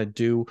Chiefs want to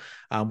do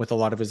with a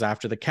lot of his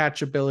after the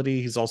catch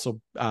ability. He's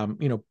also,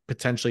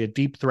 potentially a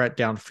deep threat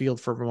downfield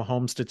for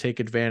Mahomes to take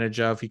advantage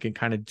of. He can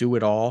kind of do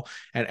it all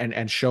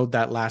and showed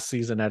that last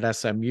season at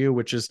SMU,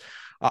 which is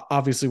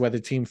obviously why the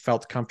team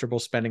felt comfortable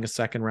spending a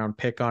second round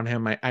pick on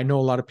him. I know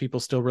a lot of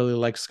people still really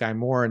like Sky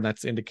Moore, and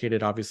that's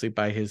indicated obviously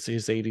by his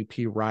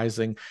ADP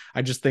rising.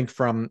 I just think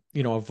from,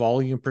 a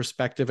volume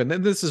perspective, and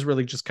then this is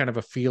really just kind of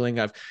a feeling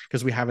of,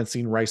 because we haven't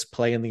seen Rice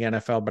play in the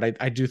NFL, but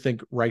I do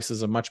think Rice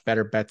is a much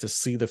better bet to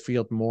see the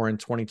field more in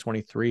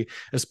 2023,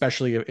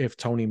 especially if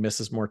Toney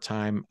misses more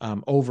time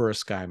over a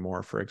Sky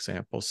Moore, for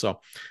example.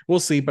 So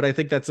we'll see, but I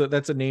think that's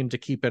a name to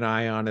keep an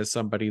eye on as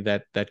somebody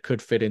that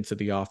could fit into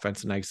the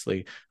offense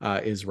nicely.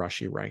 Is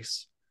Rashee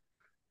Rice.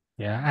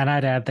 Yeah, and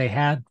I'd add they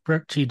had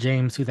Richie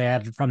James, who they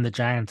added from the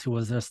Giants, who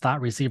was a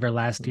slot receiver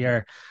last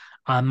year.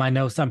 I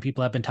know some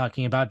people have been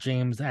talking about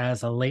James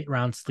as a late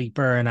round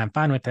sleeper, and I'm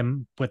fine with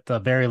him with the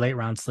very late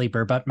round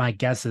sleeper, but my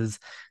guess is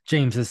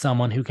James is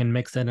someone who can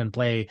mix in and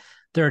play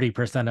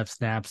 30% of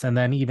snaps. And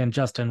then even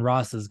Justin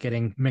Ross is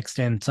getting mixed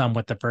in some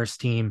with the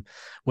first team,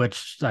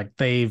 which like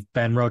they've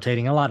been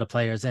rotating a lot of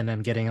players in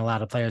and getting a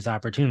lot of players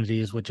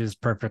opportunities, which is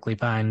perfectly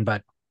fine.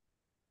 But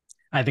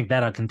I think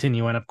that'll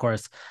continue. And of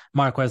course,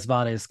 Marquez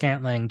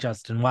Valdes-Scantling,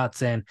 Justin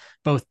Watson,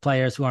 both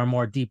players who are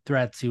more deep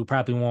threats who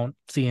probably won't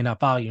see enough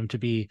volume to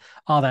be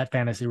all that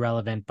fantasy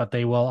relevant, but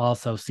they will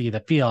also see the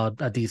field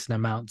a decent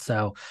amount.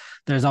 So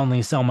there's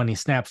only so many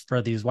snaps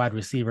for these wide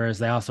receivers.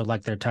 They also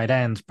like their tight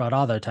ends, brought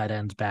all their tight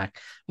ends back.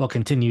 Will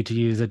continue to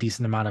use a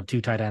decent amount of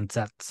two tight end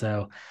sets.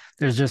 So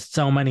there's just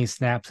so many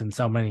snaps and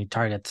so many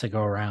targets to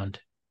go around.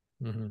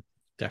 Mm-hmm.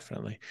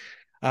 Definitely.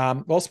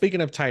 Well,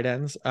 speaking of tight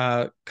ends,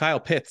 Kyle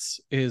Pitts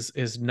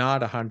is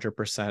not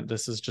 100%.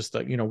 This is just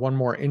one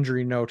more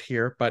injury note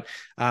here, but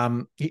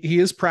he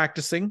is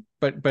practicing,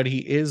 but he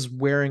is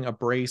wearing a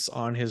brace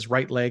on his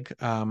right leg,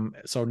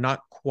 so not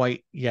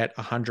quite yet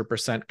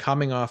 100%.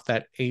 Coming off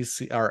that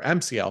AC or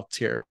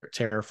MCL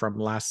tear from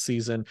last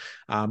season,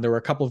 there were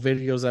a couple of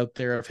videos out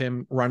there of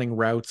him running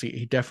routes.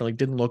 He definitely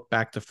didn't look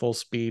back to full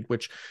speed,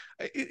 which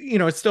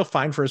it's still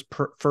fine for his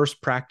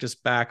first practice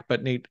back.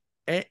 But Nate,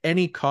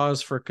 any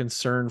cause for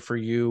concern for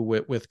you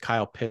with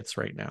Kyle Pitts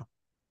right now?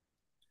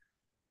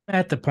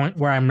 At the point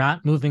where I'm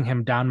not moving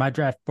him down my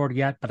draft board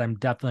yet, but I'm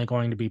definitely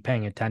going to be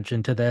paying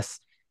attention to this.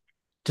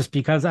 Just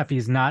because if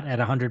he's not at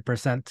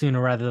 100%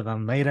 sooner rather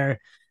than later,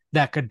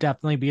 that could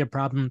definitely be a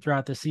problem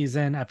throughout the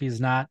season. If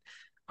he's not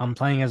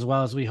playing as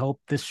well as we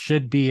hope, this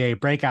should be a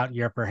breakout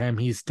year for him.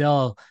 He's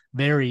still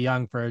very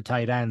young for a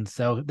tight end,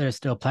 so there's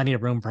still plenty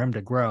of room for him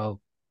to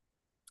grow.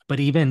 But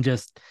even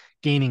just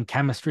gaining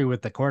chemistry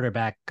with the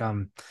quarterback,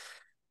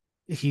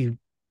 he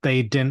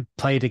they didn't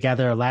play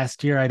together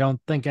last year, I don't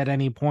think, at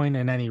any point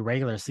in any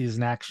regular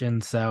season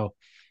action. So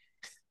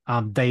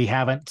they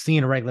haven't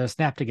seen a regular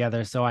snap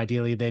together. So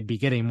ideally, they'd be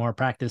getting more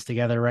practice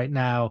together right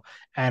now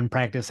and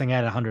practicing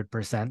at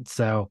 100%.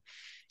 So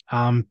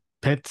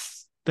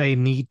Pitts, they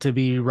need to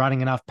be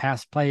running enough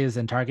pass plays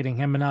and targeting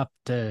him enough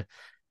for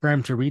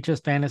him to reach his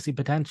fantasy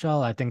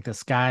potential. I think the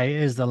sky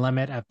is the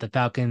limit if the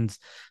Falcons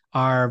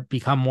are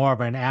become more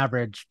of an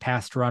average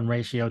pass to run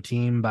ratio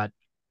team. But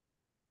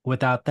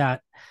without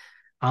that,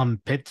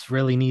 Pitts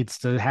really needs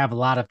to have a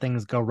lot of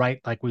things go right,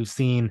 like we've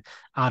seen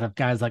out of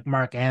guys like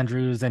Mark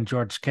Andrews and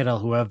George Kittle,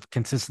 who have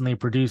consistently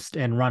produced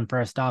in run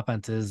first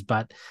offenses,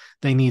 but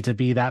they need to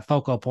be that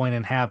focal point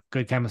and have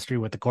good chemistry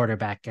with the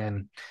quarterback.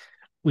 And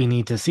we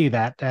need to see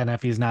that. And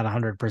if he's not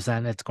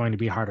 100%, it's going to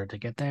be harder to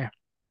get there.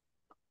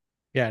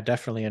 Yeah,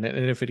 definitely. And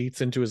if it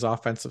eats into his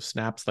offensive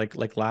snaps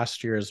like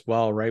last year as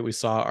well, right? We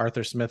saw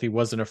Arthur Smith, he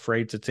wasn't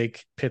afraid to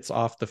take Pitts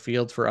off the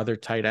field for other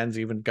tight ends,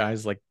 even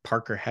guys like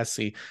Parker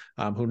Hesse,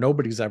 who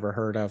nobody's ever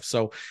heard of.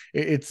 So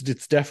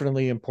it's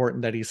definitely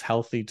important that he's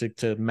healthy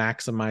to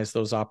maximize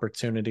those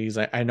opportunities.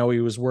 I know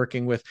he was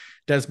working with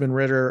Desmond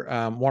Ridder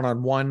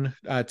one-on-one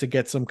to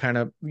get some kind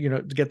of,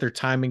 to get their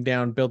timing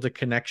down, build a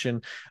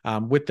connection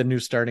with the new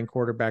starting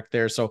quarterback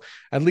there. So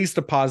at least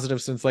a positive,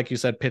 since like you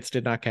said, Pitts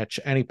did not catch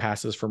any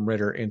passes from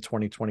Ridder in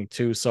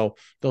 2022. So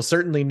they'll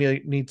certainly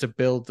need to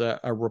build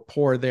a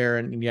rapport there.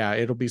 And yeah,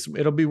 it'll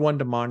be one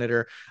to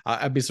monitor.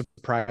 I'd be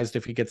surprised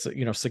if he gets,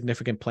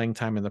 significant playing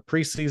time in the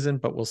preseason,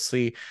 but we'll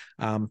see.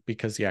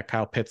 Because yeah,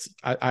 Kyle Pitts,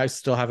 I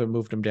still haven't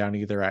moved him down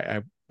either.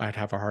 I'd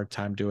have a hard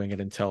time doing it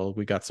until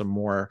we got some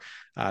more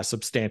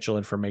substantial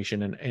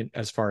information and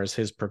as far as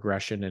his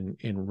progression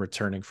in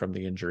returning from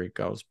the injury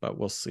goes, but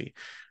we'll see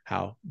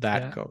how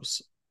that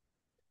goes.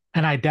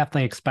 And I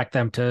definitely expect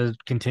them to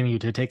continue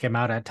to take him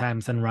out at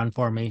times and run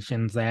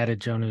formations. They added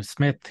Jonnu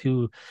Smith,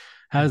 who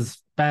has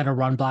been a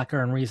run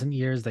blocker in recent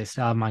years. They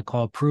still have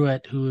Michael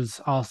Pruitt, who's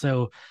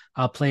also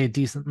played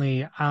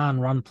decently on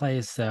run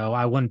plays. So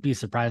I wouldn't be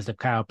surprised if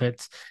Kyle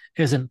Pitts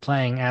isn't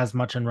playing as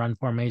much in run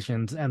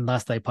formations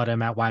unless they put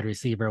him at wide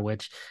receiver,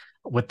 which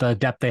with the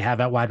depth they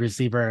have at wide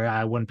receiver,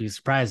 I wouldn't be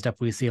surprised if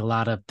we see a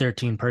lot of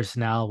 13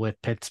 personnel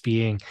with Pitts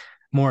being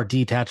more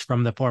detached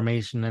from the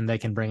formation and they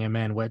can bring him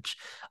in, which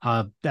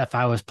if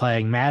I was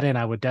playing Madden,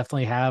 I would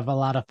definitely have a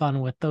lot of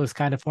fun with those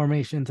kind of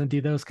formations and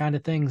do those kind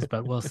of things.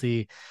 But we'll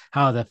see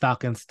how the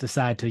Falcons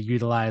decide to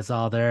utilize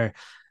all their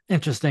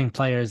interesting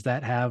players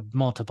that have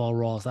multiple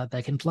roles that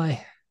they can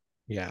play.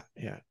 Yeah.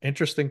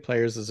 Interesting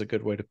players is a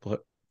good way to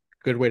put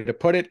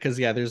it, because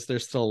yeah,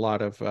 there's still a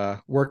lot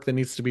of work that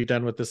needs to be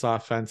done with this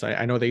offense.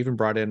 I know they even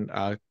brought in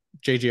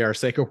JJ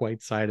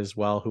Arcega-Whiteside as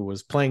well, who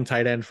was playing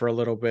tight end for a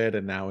little bit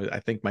and now I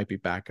think might be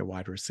back at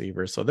wide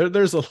receiver. So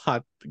there's a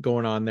lot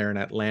going on there in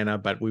Atlanta,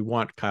 but we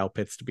want Kyle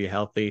Pitts to be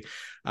healthy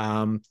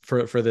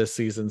for this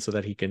season so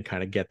that he can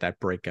kind of get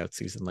that breakout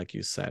season, like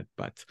you said.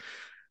 But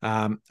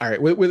all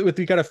right,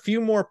 we got a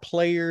few more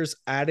players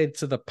added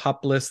to the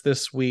PUP list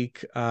this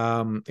week,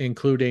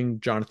 including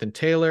Jonathan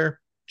Taylor,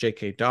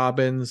 J.K.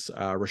 Dobbins,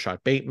 Rashad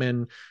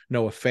Bateman,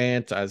 Noah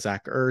Fant,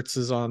 Zach Ertz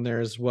is on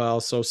there as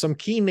well. So some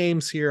key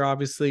names here,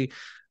 obviously.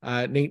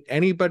 Nate,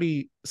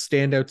 anybody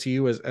stand out to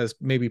you as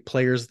maybe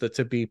players that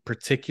to be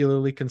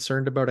particularly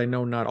concerned about? I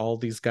know not all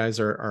these guys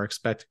are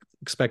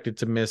expected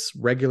to miss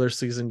regular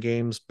season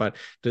games, but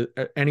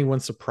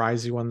anyone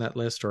surprise you on that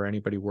list or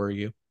anybody worry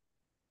you?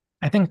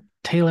 I think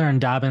Taylor and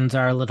Dobbins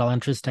are a little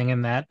interesting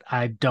in that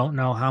I don't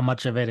know how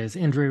much of it is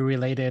injury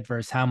related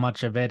versus how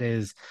much of it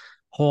is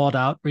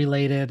holdout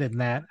related. And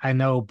that I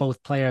know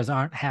both players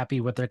aren't happy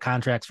with their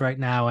contracts right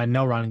now, and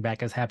no running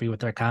back is happy with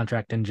their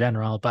contract in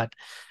general. But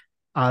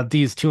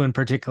these two in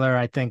particular,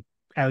 I think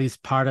at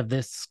least part of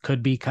this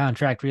could be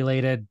contract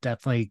related.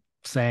 Definitely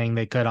saying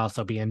they could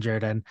also be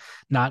injured, and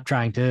not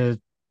trying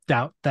to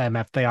doubt them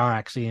if they are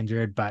actually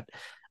injured. But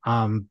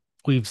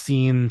we've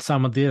seen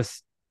some of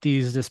these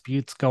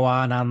disputes go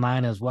on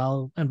online as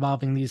well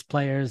involving these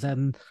players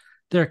and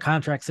their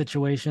contract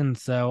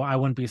situations. So I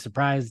wouldn't be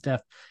surprised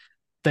if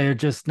they're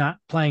just not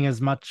playing as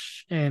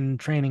much in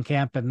training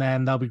camp, and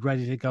then they'll be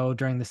ready to go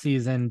during the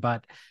season.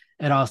 But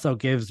it also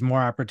gives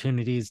more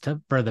opportunities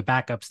for the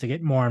backups to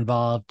get more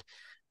involved.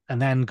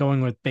 And then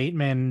going with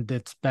Bateman,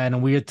 it's been a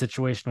weird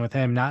situation with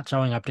him not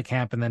showing up to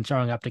camp and then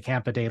showing up to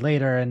camp a day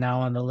later and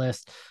now on the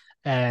list.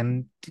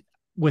 And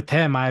with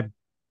him, I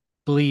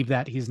believe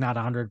that he's not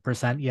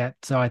 100% yet.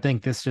 So I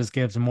think this just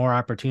gives more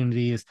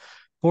opportunities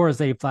for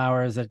Zay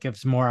Flowers. It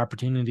gives more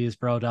opportunities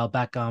for Odell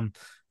Beckham.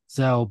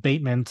 So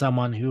Bateman,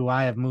 someone who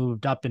I have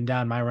moved up and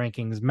down my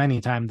rankings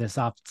many times this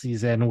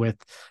offseason with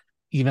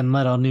even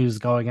little news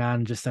going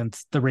on, just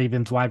since the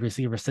Ravens wide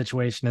receiver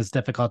situation is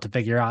difficult to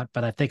figure out.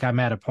 But I think I'm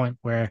at a point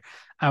where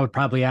I would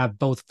probably have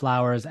both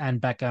Flowers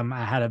and Beckham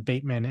ahead of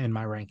Bateman in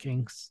my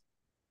rankings.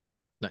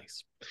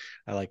 Nice.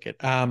 I like it.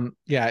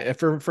 Yeah,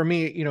 for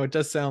me, it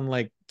does sound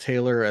like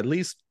Taylor, at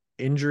least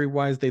injury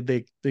wise,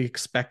 they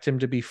expect him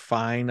to be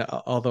fine.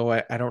 Although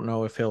I don't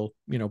know if he'll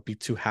be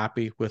too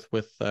happy with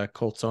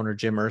Colts owner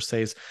Jim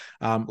Irsay's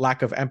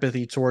lack of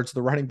empathy towards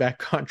the running back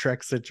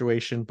contract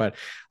situation. But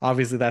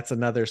obviously that's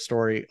another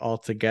story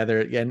altogether.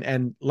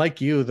 And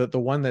like you, the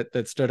one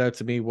that stood out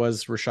to me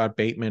was Rashad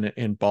Bateman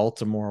in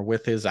Baltimore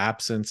with his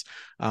absence.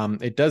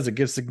 It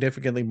gives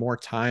significantly more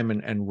time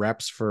and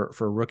reps for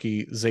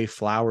rookie Zay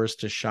Flowers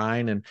to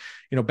shine. And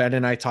Ben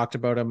and I talked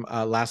about him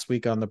last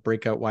week on the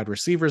Breakout Wide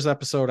Receivers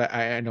episode.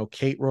 I know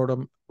Kate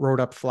wrote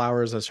up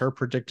Flowers as her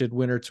predicted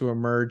winner to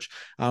emerge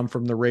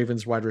from the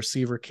Ravens wide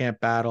receiver camp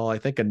battle. I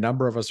think a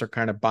number of us are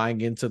kind of buying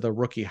into the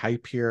rookie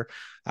hype here.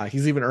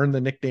 He's even earned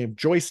the nickname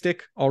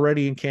Joystick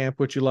already in camp,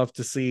 which you love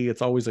to see.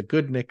 It's always a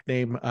good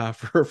nickname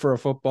for a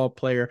football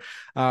player.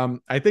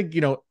 I think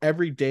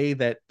every day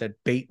that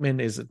Bateman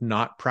is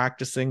not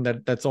practicing,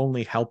 that's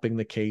only helping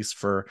the case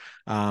for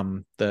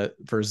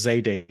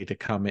Zay Day to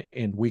come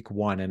in week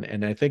 1,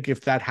 and I think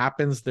if that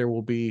happens, there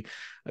will be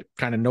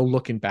kind of no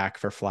looking back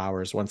for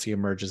Flowers once he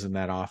emerges in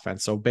that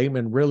offense. So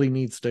Bateman really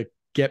needs to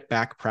get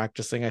back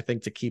practicing, I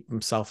think, to keep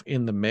himself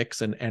in the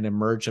mix and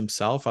emerge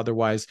himself.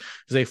 Otherwise,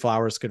 Zay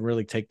Flowers can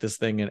really take this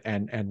thing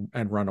and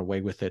run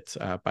away with it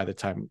by the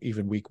time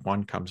even week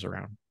 1 comes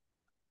around.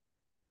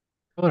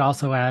 I would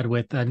also add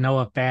with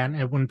Noah Fant,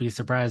 it wouldn't be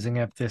surprising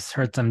if this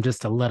hurts him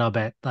just a little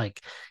bit. Like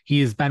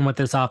he's been with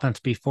this offense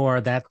before.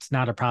 That's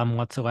not a problem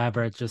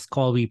whatsoever. It's just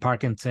Colby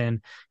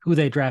Parkinson, who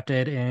they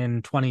drafted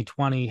in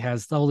 2020,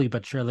 has slowly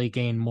but surely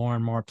gained more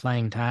and more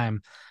playing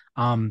time.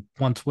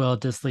 Once Will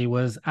Dissly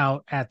was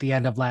out at the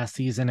end of last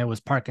season, it was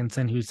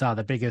Parkinson who saw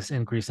the biggest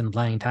increase in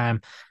playing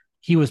time.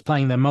 He was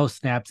playing the most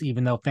snaps,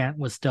 even though Fant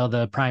was still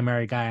the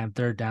primary guy on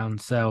third down.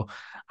 So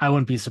I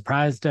wouldn't be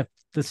surprised if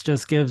this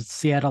just gives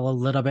Seattle a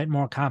little bit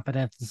more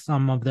confidence in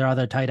some of their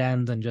other tight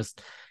ends and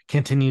just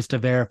continues to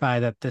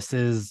verify that this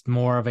is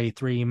more of a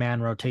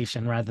 3-man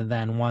rotation rather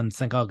than one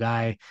single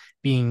guy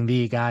being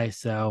the guy.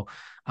 So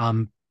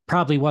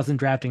probably wasn't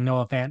drafting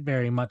Noah Fant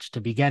very much to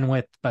begin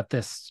with, but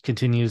this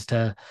continues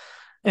to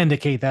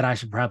indicate that I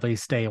should probably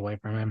stay away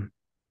from him.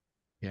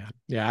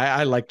 Yeah.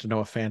 I like to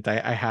Noah Fant.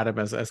 I had him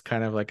as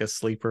kind of like a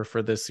sleeper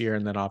for this year,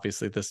 and then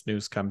obviously this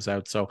news comes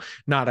out, so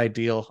not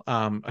ideal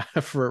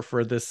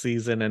for this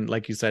season. And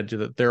like you said,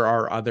 there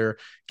are other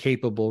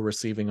capable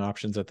receiving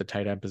options at the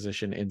tight end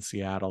position in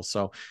Seattle,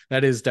 so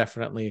that is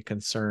definitely a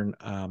concern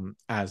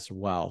as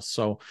well.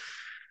 So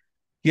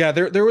yeah,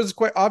 there was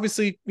quite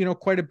obviously,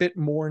 quite a bit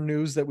more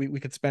news that we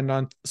could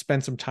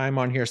spend some time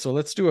on here. So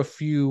let's do a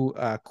few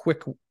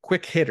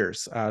quick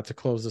hitters to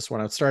close this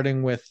one out,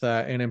 starting with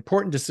an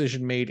important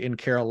decision made in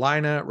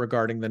Carolina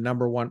regarding the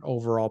number 1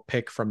 overall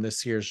pick from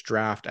this year's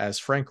draft, as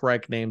Frank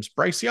Reich names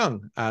Bryce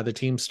Young the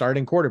team's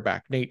starting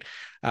quarterback. Nate,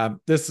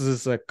 this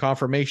is a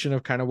confirmation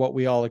of kind of what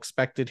we all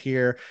expected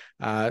here.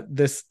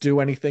 This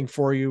do anything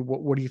for you?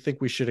 What do you think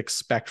we should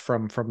expect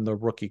from the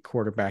rookie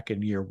quarterback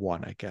in year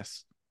 1, I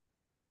guess?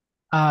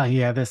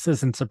 Yeah, this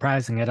isn't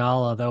surprising at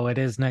all, although it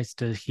is nice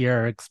to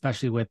hear,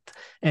 especially with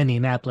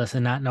Indianapolis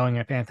and not knowing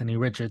if Anthony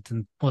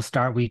Richardson will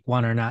start week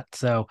 1 or not.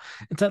 So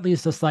it's at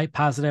least a slight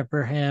positive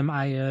for him.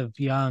 I have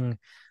Young,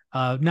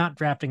 not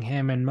drafting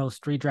him in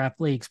most redraft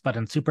leagues, but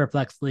in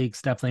superflex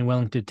leagues, definitely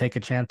willing to take a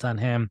chance on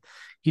him.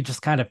 He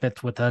just kind of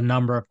fits with a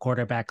number of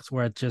quarterbacks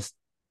where it's just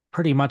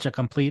pretty much a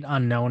complete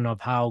unknown of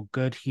how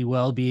good he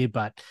will be,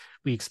 but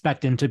we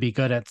expect him to be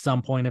good at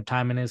some point of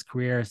time in his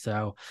career.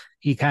 So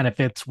he kind of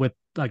fits with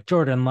like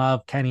Jordan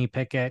Love, Kenny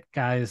Pickett,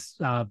 guys.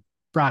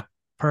 Brock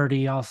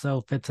Purdy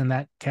also fits in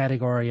that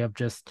category of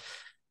just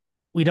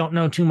we don't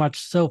know too much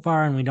so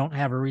far, and we don't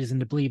have a reason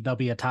to believe they'll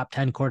be a top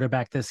 10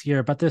 quarterback this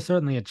year, but there's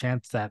certainly a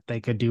chance that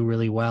they could do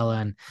really well.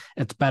 And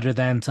it's better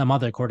than some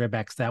other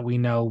quarterbacks that we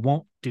know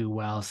won't do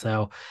well.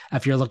 So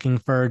if you're looking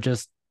for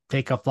just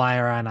take a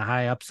flyer on a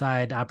high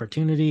upside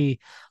opportunity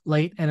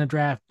late in a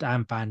draft,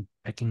 I'm fine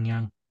picking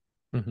Young.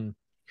 Mm-hmm.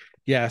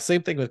 Yeah,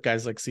 same thing with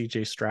guys like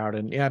CJ Stroud,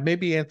 and yeah,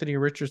 maybe Anthony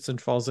Richardson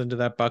falls into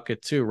that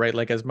bucket too, right?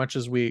 Like as much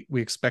as we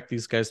expect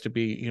these guys to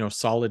be,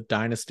 solid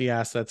dynasty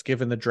assets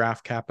given the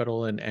draft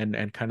capital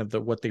and kind of the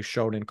what they've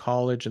shown in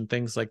college and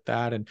things like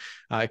that, and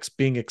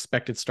being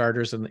expected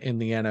starters in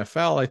the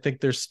NFL, I think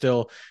there's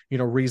still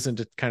reason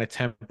to kind of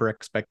temper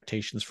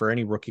expectations for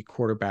any rookie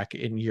quarterback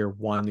in year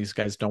one. These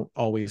guys don't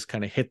always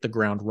kind of hit the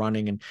ground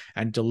running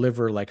and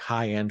deliver like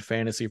high end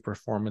fantasy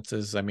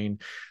performances. I mean,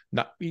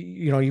 not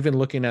even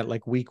looking at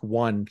like week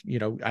one,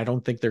 I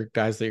don't think they're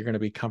guys that you're going to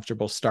be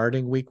comfortable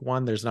starting week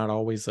one. There's not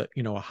always a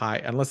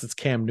high, unless it's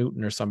Cam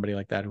Newton or somebody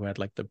like that who had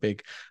like the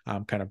big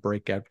kind of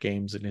breakout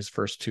games in his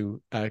first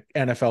two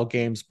NFL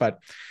games. But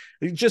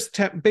just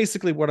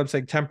basically what I'm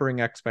saying, tempering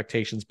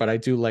expectations. But I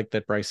do like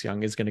that Bryce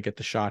Young is going to get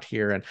the shot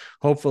here, and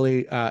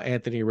hopefully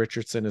Anthony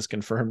Richardson is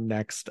confirmed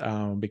next,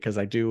 because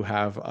I do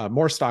have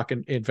more stock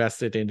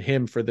invested in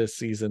him for this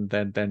season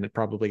than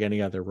probably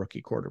any other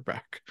rookie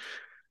quarterback.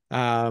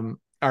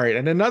 All right.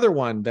 And another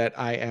one that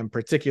I am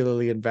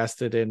particularly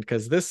invested in,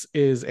 because this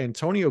is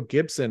Antonio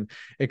Gibson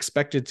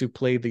expected to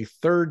play the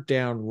third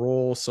down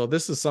role. So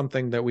this is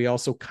something that we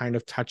also kind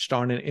of touched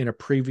on in a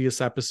previous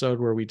episode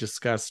where we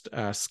discussed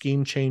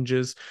scheme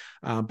changes.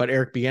 But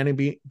Eric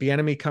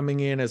Bieniemy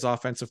coming in as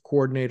offensive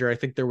coordinator, I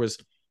think there was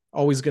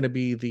always going to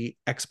be the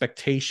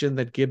expectation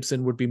that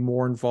Gibson would be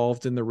more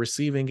involved in the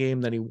receiving game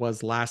than he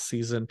was last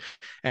season,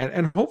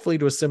 and hopefully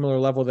to a similar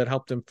level that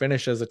helped him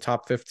finish as a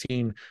top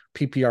 15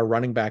 PPR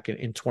running back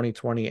in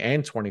 2020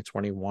 and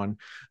 2021.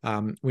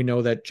 We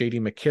know that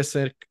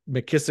JD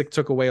McKissick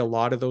took away a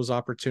lot of those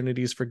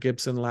opportunities for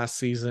Gibson last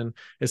season,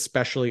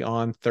 especially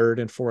on third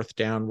and fourth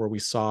down,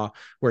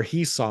 where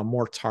he saw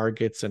more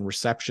targets and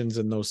receptions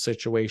in those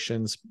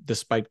situations,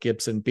 despite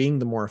Gibson being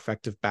the more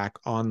effective back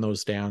on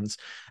those downs.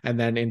 And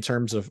then in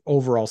terms of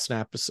overall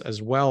snaps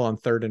as well on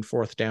third and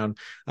fourth down,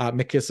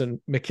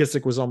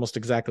 McKissick was almost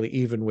exactly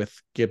even with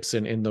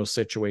Gibson in those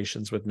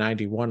situations, with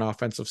 91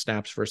 offensive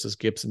snaps versus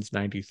Gibson's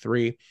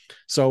 93.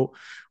 So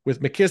with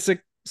McKissick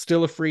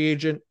still a free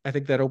agent, I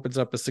think that opens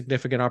up a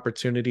significant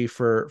opportunity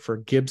for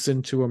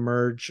Gibson to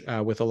emerge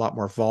with a lot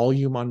more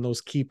volume on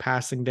those key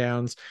passing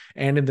downs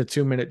and in the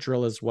 2-minute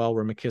drill as well,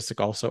 where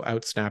McKissick also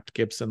outsnapped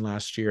Gibson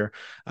last year.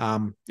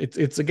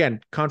 It's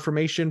again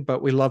confirmation,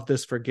 but we love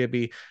this for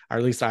Gibby, or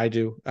at least I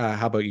do.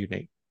 How about you,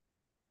 Nate?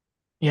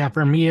 Yeah,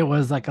 for me, it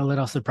was like a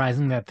little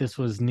surprising that this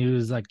was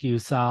news. Like you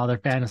saw other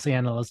fantasy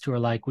analysts who are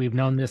like, we've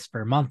known this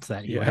for months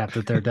that he would Yeah. have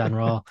the third down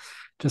role,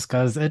 just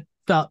because it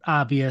felt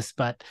obvious.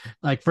 But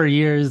like for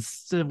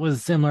years, it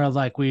was similar.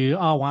 Like we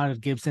all wanted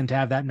Gibson to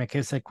have that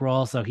McKissick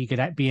role so he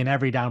could be an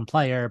every down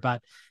player.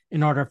 But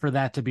in order for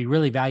that to be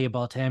really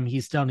valuable to him, he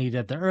still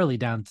needed the early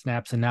down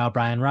snaps. And now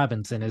Brian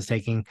Robinson is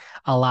taking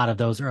a lot of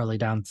those early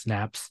down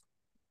snaps.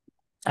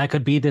 I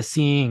could be this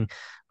seeing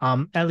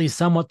at least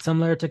somewhat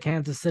similar to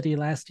Kansas City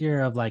last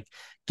year of like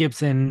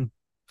Gibson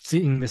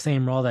seeing the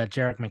same role that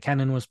Jerick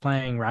McKinnon was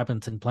playing,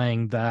 Robinson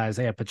playing the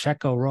Isaiah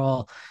Pacheco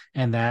role,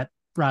 and that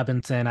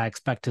Robinson, I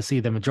expect to see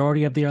the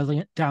majority of the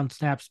early down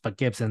snaps, but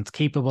Gibson's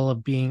capable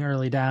of being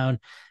early down,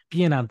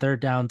 being on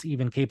third downs,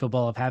 even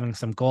capable of having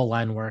some goal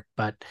line work.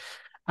 But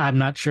I'm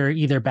not sure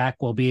either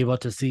back will be able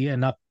to see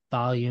enough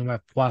volume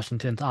if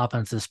Washington's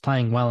offense is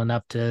playing well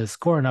enough to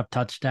score enough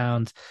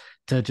touchdowns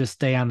to just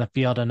stay on the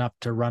field enough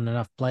to run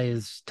enough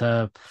plays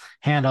to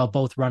handle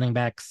both running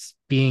backs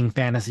being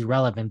fantasy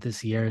relevant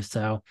this year.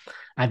 So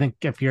I think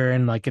if you're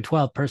in like a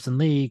 12-person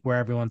league where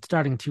everyone's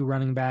starting two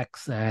running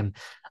backs and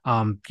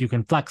you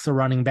can flex a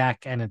running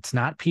back and it's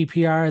not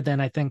PPR, then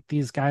I think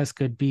these guys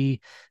could be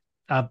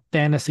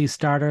fantasy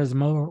starters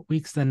more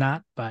weeks than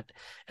not. But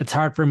it's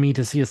hard for me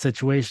to see a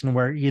situation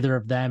where either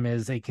of them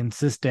is a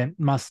consistent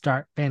must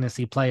start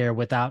fantasy player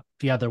without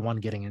the other one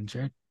getting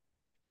injured.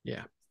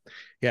 Yeah.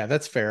 Yeah,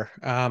 that's fair.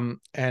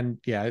 And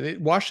yeah,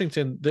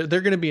 Washington, they're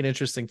going to be an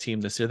interesting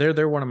team this year.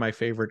 They're one of my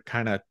favorite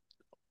kind of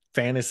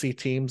fantasy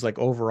teams, like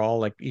overall,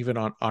 like even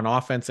on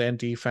offense and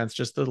defense,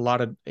 just a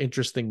lot of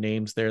interesting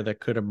names there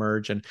that could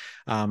emerge. And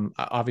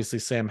obviously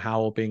Sam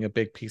Howell being a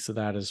big piece of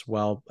that as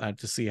well,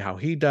 to see how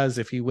he does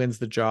if he wins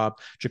the job.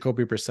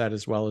 Jacoby Brissett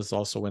as well is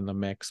also in the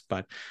mix.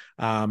 But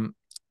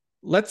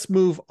let's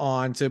move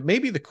on to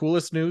maybe the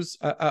coolest news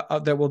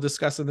that we'll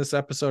discuss in this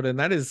episode, and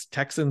that is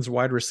Texans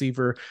wide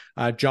receiver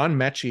John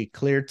Mechie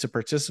cleared to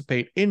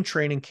participate in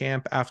training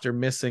camp after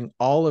missing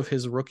all of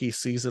his rookie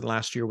season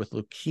last year with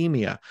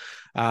leukemia.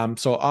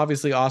 So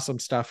obviously awesome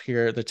stuff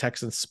here. The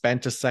Texans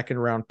spent a second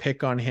round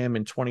pick on him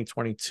in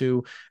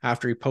 2022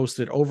 after he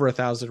posted over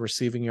 1,000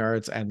 receiving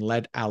yards and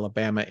led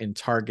Alabama in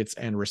targets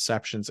and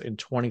receptions in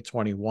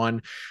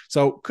 2021.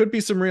 So could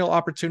be some real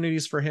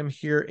opportunities for him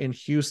here in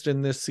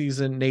Houston this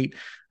season. Nate,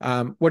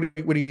 what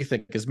do you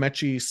think? Is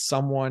Mechie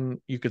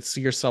someone you could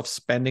see yourself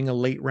spending a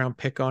late round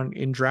pick on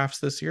in drafts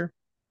this year?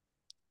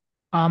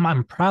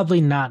 I'm probably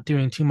not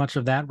doing too much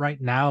of that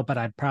right now, but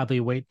I'd probably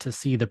wait to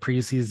see the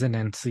preseason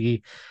and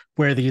see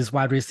where these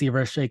wide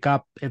receivers shake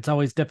up. It's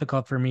always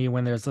difficult for me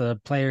when there's a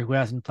player who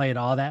hasn't played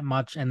all that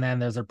much, and then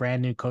there's a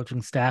brand new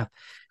coaching staff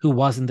who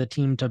wasn't the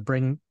team to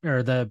bring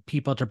or the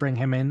people to bring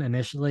him in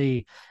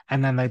initially,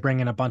 and then they bring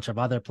in a bunch of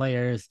other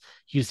players.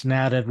 Houston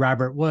added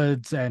Robert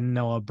Woods and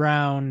Noah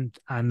Brown,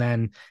 and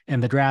then in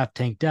the draft,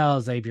 Tank Dell,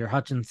 Xavier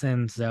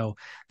Hutchinson. So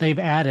they've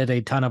added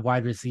a ton of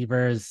wide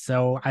receivers.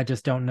 So I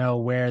just don't know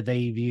where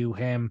they view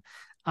him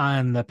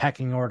on the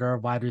pecking order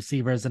of wide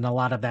receivers. And a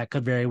lot of that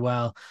could very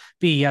well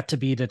be yet to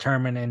be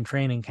determined in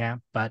training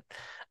camp. But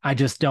I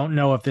just don't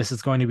know if this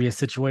is going to be a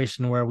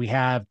situation where we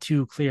have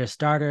two clear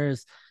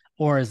starters,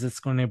 or is this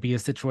going to be a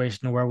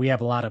situation where we have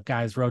a lot of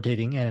guys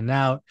rotating in and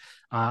out?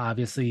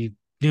 Obviously,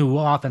 new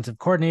offensive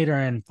coordinator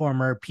and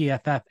former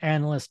PFF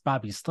analyst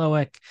Bobby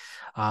Slowick.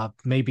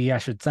 Maybe I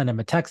should send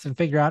him a text and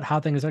figure out how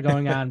things are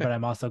going on, but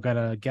I'm also going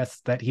to guess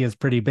that he is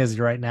pretty busy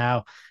right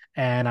now,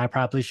 and I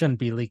probably shouldn't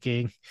be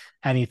leaking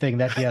anything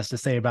that he has to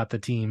say about the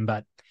team.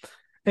 But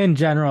in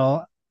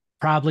general,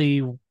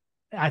 probably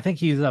I think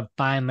he's a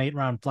fine late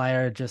round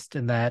flyer, just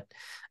in that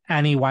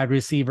any wide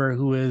receiver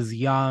who is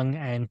young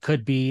and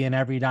could be an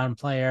every down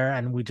player,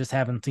 and we just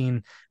haven't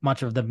seen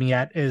much of them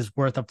yet, is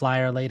worth a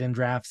flyer late in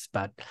drafts.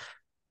 But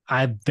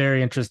I'm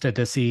very interested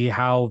to see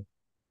how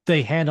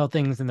they handle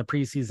things in the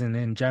preseason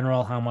in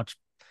general, how much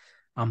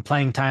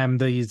playing time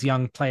these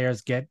young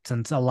players get,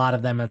 since a lot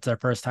of them it's their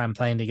first time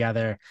playing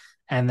together,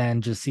 and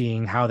then just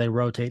seeing how they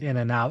rotate in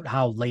and out,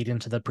 how late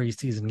into the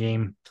preseason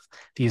game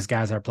these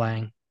guys are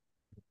playing.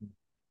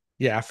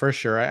 Yeah, for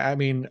sure. I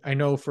mean, I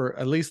know for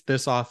at least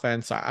this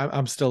offense,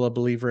 I'm still a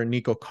believer in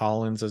Nico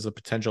Collins as a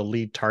potential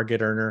lead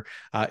target earner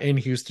in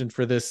Houston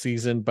for this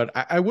season. But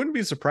I wouldn't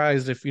be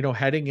surprised if,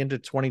 heading into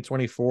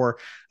 2024,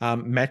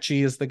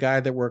 Mechie is the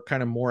guy that we're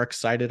kind of more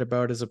excited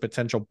about as a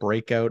potential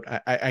breakout.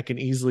 I can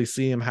easily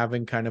see him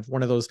having kind of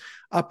one of those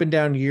up and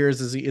down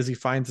years as he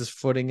finds his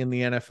footing in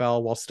the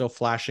NFL while still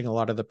flashing a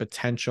lot of the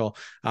potential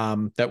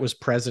that was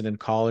present in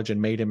college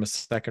and made him a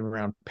second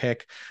round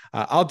pick.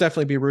 I'll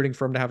definitely be rooting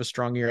for him to have a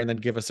strong year and then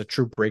give us a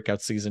true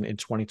breakout season in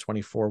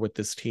 2024 with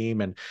this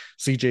team. And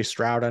CJ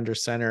Stroud under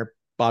center,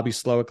 Bobby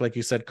Slowick, like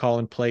you said,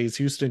 calling plays.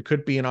 Houston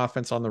could be an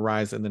offense on the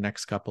rise in the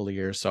next couple of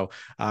years. So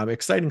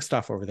exciting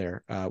stuff over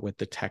there with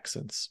the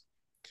Texans.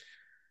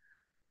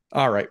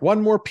 All right,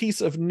 one more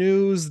piece of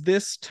news.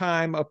 This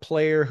time, a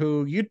player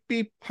who you'd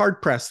be hard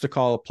pressed to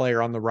call a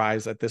player on the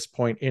rise at this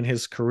point in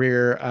his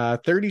career.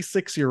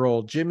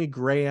 36-year-old Jimmy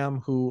Graham,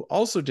 who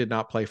also did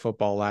not play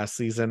football last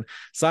season,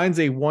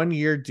 signs a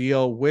one-year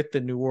deal with the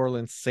New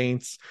Orleans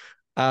Saints.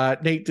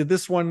 Nate, did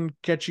this one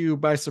catch you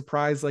by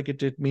surprise like it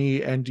did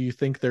me? And do you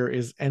think there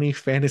is any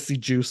fantasy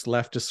juice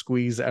left to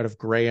squeeze out of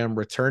Graham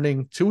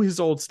returning to his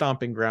old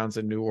stomping grounds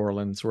in New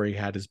Orleans, where he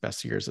had his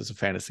best years as a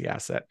fantasy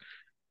asset?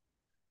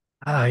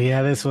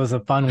 Yeah, this was a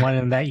fun one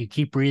in that you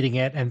keep reading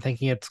it and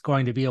thinking it's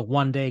going to be a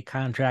 1 day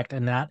contract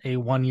and not a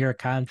 1 year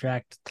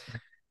contract.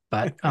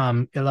 But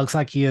it looks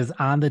like he is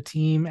on the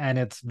team, and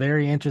it's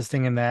very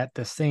interesting in that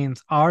the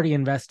Saints already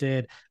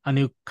invested a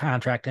new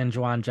contract in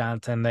Juwan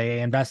Johnson.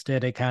 They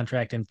invested a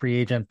contract in free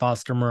agent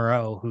Foster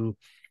Moreau, who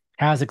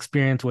has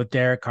experience with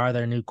Derek Carr,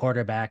 their new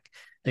quarterback.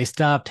 They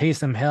stopped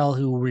Taysom Hill,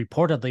 who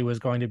reportedly was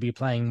going to be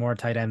playing more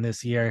tight end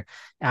this year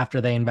after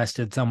they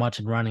invested so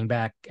much in running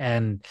back,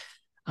 and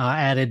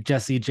added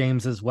Jesse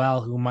James as well,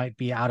 who might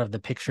be out of the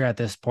picture at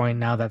this point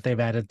now that they've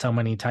added so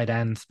many tight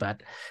ends.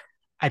 But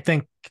I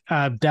think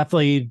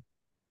definitely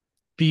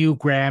view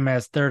Graham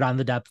as third on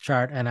the depth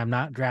chart, and I'm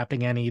not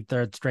drafting any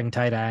third string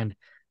tight end.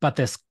 But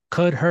this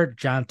could hurt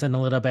Johnson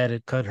a little bit.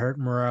 It could hurt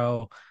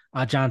Moreau.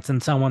 Johnson,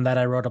 someone that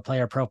I wrote a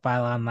player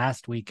profile on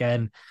last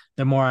weekend.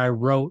 The more I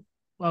wrote,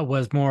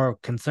 was more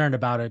concerned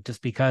about it,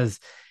 just because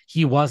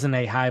he wasn't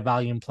a high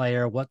volume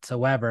player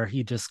whatsoever.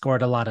 He just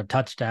scored a lot of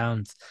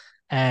touchdowns,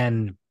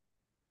 and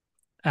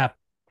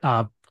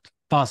uh,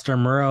 Foster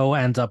Moreau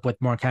ends up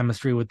with more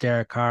chemistry with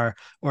Derek Carr,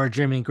 or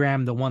Jimmy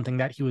Graham. The one thing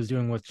that he was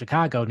doing with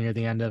Chicago near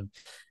the end of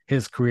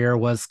his career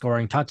was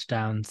scoring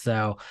touchdowns.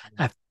 So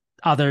if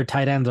other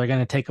tight ends are going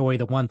to take away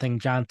the one thing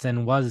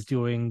Johnson was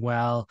doing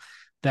well,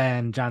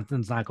 then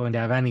Johnson's not going to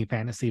have any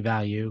fantasy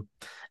value.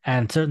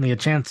 And certainly a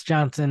chance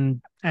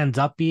Johnson ends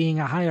up being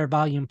a higher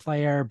volume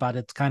player, but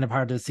it's kind of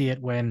hard to see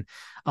it when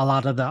a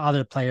lot of the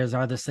other players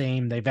are the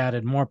same. They've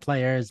added more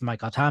players.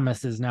 Michael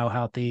Thomas is now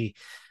healthy.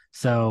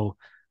 So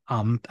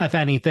if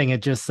anything,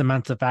 it just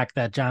cements the fact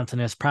that Johnson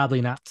is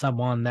probably not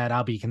someone that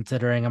I'll be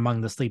considering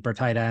among the sleeper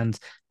tight ends.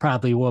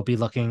 Probably will be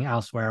looking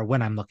elsewhere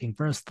when I'm looking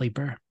for a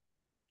sleeper.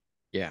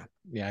 Yeah,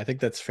 I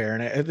think that's fair.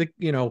 And I think,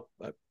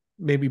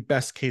 maybe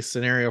best case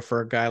scenario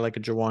for a guy like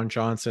a Jawan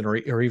Johnson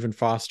or even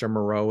Foster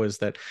Moreau is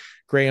that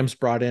Graham's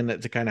brought in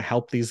to kind of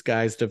help these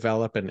guys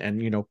develop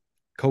and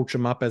coach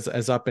them up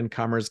as up and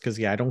comers.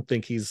 Because I don't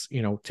think he's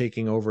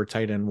taking over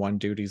tight end one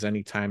duties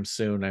anytime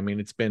soon. I mean,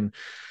 it's been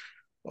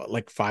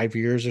like 5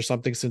 years or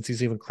something since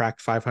he's even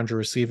cracked 500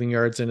 receiving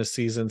yards in a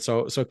season.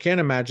 So can't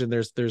imagine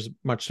there's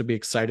much to be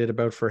excited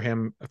about for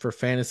him for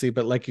fantasy.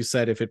 But like you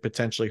said, if it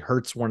potentially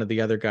hurts one of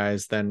the other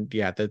guys, then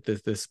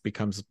this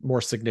becomes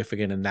more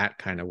significant in that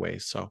kind of way.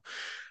 So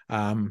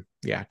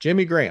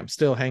Jimmy Graham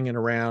still hanging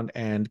around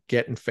and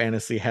getting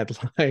fantasy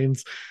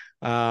headlines.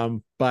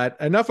 But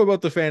enough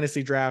about the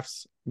fantasy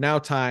drafts. Now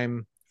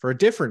time for a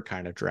different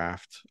kind of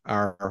draft,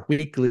 our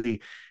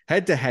weekly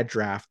head-to-head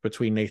draft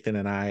between Nathan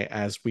and I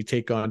as we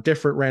take on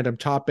different random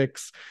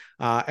topics.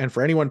 And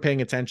for anyone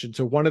paying attention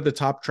to one of the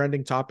top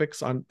trending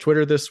topics on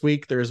Twitter this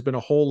week, there has been a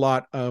whole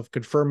lot of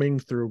confirming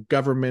through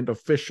government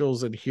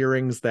officials and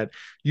hearings that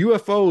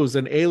UFOs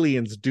and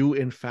aliens do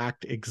in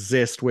fact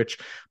exist, which,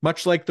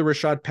 much like the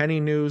Rashad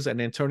Penny news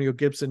and Antonio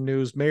Gibson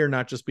news, may or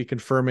not just be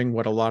confirming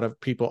what a lot of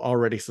people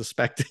already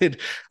suspected.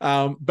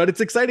 But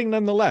it's exciting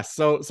nonetheless.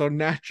 So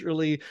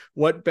naturally,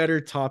 what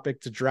better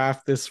topic to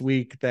draft this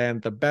week than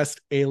the best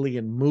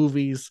alien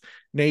movies?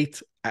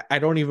 Nate, I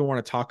don't even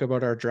want to talk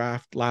about our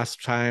draft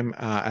last time,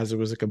 as it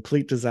was a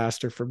complete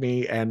disaster for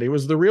me. And it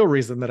was the real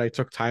reason that I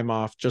took time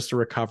off just to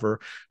recover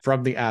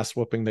from the ass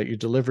whooping that you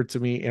delivered to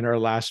me in our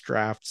last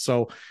draft.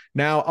 So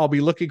now I'll be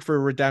looking for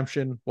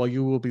redemption while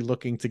you will be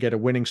looking to get a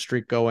winning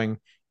streak going.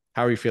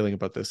 How are you feeling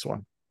about this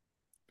one?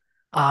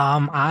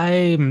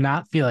 I'm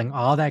not feeling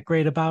all that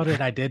great about it.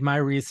 I did my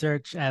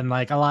research, and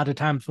like a lot of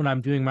times when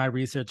I'm doing my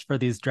research for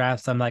these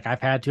drafts, I'm like,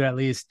 I've had to at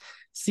least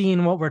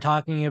seen what we're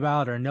talking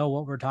about or know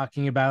what we're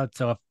talking about.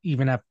 So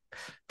even if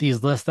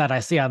these lists that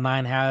I see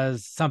online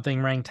has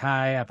something ranked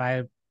high, if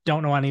I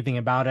don't know anything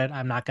about it,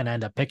 I'm not going to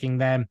end up picking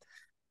them.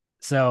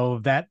 So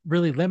that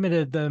really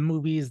limited the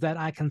movies that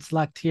I can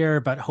select here,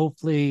 but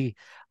hopefully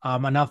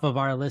enough of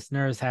our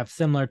listeners have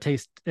similar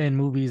taste in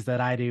movies that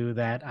I do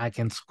that I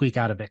can squeak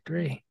out a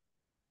victory.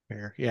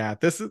 Fair. Yeah,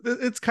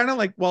 it's kind of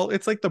like, well,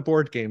 it's like the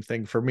board game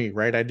thing for me,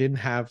 right? I didn't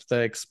have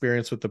the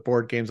experience with the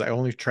board games. I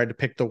only tried to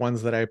pick the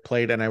ones that I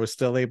played, and I was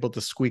still able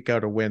to squeak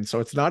out a win. So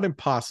it's not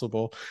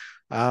impossible.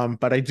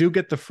 But I do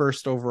get the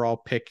first overall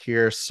pick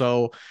here.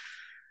 So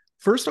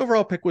first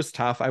overall pick was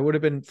tough. I would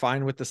have been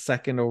fine with the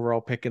second overall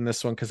pick in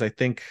this one because I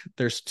think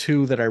there's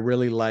two that I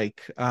really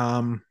like.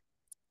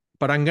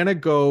 But I'm going to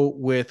go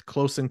with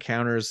Close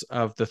Encounters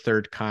of the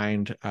Third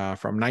Kind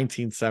from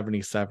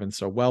 1977.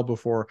 So well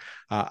before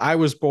I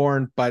was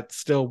born, but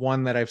still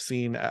one that I've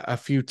seen a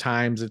few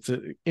times. It's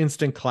an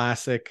instant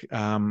classic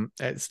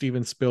at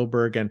Steven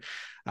Spielberg, and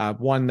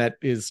one that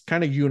is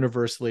kind of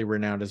universally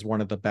renowned as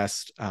one of the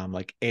best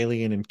like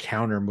alien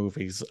encounter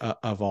movies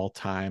of all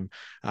time.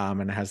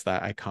 And it has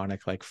that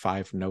iconic like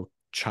 5 note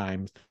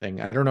chime thing.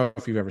 I don't know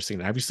if you've ever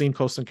seen it. Have you seen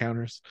Close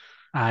Encounters?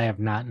 I have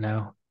not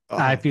know.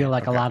 I Oh feel man,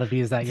 like a okay. lot of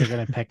these that you're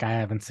going to pick I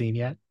haven't seen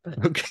yet.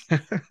 Okay.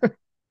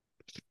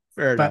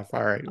 Fair But enough.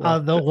 All right. Well,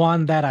 the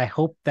one that I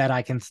hope that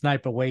I can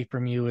snipe away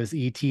from you is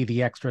E.T.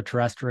 the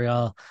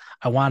Extraterrestrial.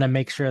 I want to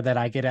make sure that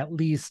I get at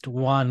least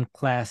one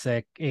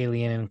classic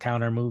alien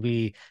encounter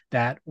movie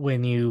that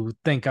when you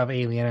think of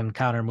alien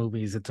encounter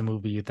movies, it's a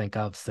movie you think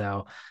of.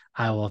 So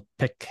I will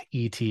pick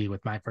E.T.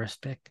 with my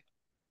first pick.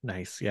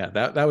 nice. Yeah,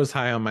 that was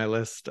high on my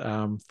list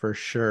for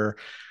sure.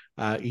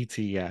 ET,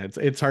 yeah,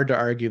 it's hard to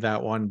argue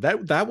that one.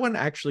 That one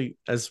actually,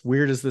 as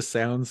weird as this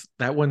sounds,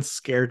 that one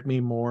scared me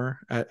more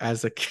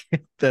as a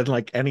kid than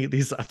like any of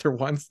these other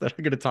ones that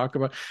I'm going to talk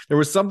about. There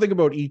was something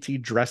about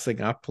ET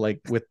dressing up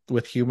like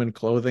with human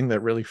clothing that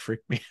really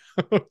freaked me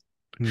out.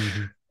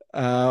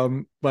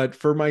 Mm-hmm. But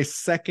for my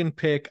second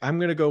pick, I'm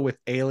gonna go with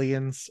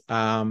Aliens.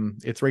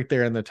 It's right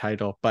there in the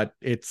title, but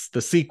it's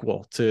the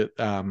sequel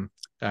to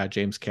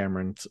James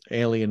Cameron's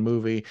Alien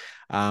movie.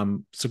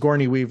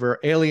 Sigourney Weaver,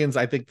 Aliens.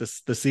 I think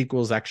the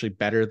sequel is actually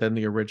better than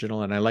the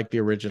original, and I like the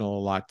original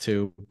a lot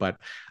too. But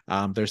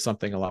there's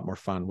something a lot more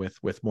fun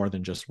with more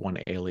than just one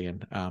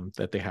alien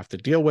that they have to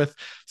deal with.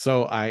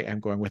 So I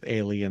am going with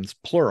Aliens,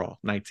 plural,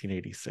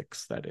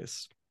 1986. That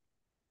is.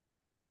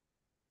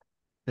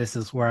 This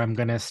is where I'm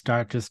going to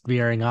start just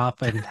veering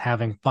off and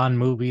having fun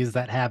movies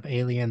that have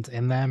aliens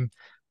in them.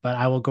 But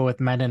I will go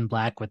with Men in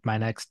Black with my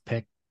next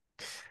pick.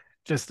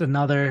 Just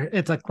another,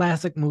 it's a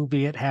classic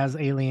movie. It has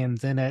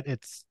aliens in it.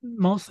 It's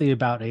mostly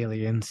about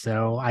aliens.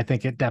 So I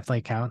think it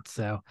definitely counts.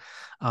 So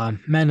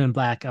Men in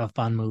Black, a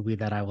fun movie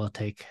that I will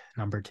take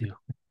number two.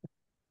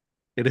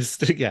 It is,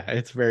 yeah,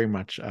 it's very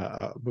much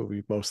a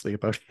movie mostly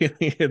about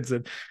aliens,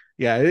 and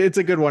yeah, it's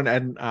a good one,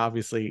 and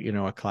obviously,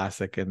 a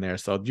classic in there.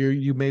 So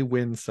you may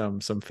win some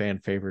fan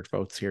favorite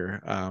votes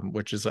here,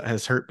 which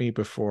has hurt me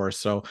before.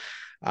 So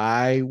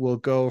I will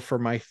go for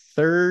my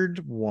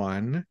third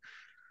one.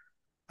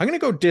 I'm gonna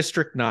go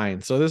District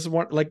 9. So this is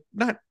one like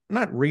not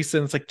not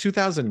recent, it's like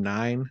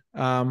 2009.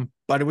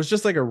 But it was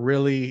just like a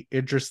really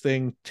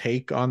interesting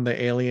take on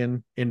the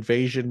alien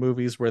invasion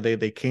movies where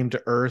they came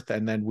to Earth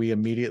and then we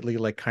immediately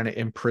like kind of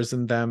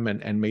imprisoned them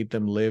and made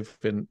them live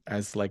in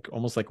as like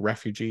almost like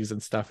refugees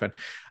and stuff.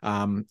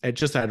 And it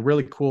just had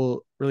really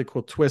cool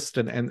twist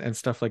and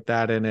stuff like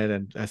that in it,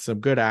 and some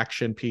good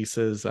action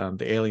pieces. The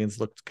aliens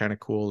looked kind of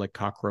cool, like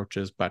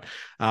cockroaches. But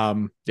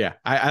yeah,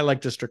 I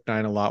like District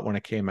 9 a lot when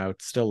it came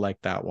out. Still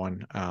like that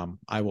one.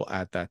 I will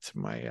add that to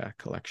my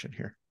collection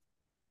here.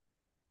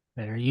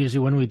 There.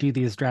 Usually, when we do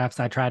these drafts,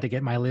 I try to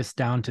get my list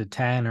down to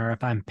 10, or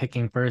if I'm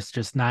picking first,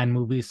 just 9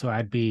 movies. So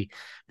I'd be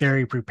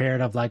very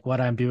prepared of like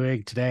what I'm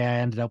doing. Today,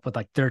 I ended up with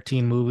like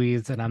 13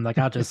 movies, and I'm like,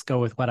 I'll just go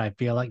with what I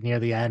feel like near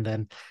the end,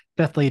 and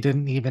definitely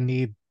didn't even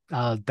need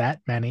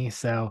that many.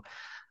 So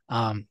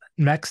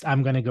next,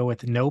 I'm going to go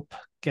with Nope.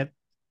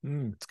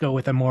 Let's go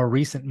with a more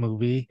recent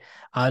movie.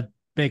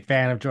 Big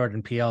fan of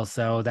Jordan Peele,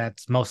 so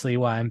that's mostly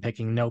why I'm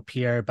picking Nope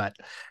here. But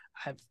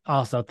I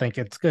also think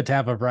it's good to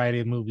have a variety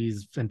of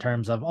movies in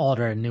terms of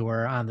older and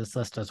newer on this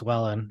list as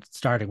well. And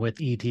starting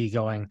with E.T.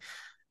 going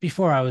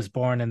before I was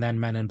born, and then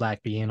Men in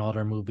Black being an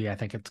older movie, I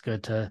think it's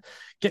good to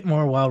get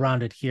more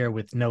well-rounded here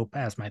with Nope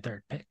as my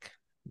third pick.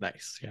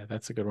 Nice. Yeah,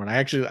 that's a good one.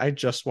 I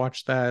just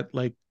watched that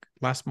like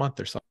last month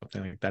or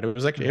something like that. It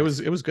was actually Nice.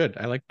 it was good.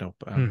 I like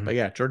Nope. Mm-hmm. But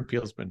yeah, Jordan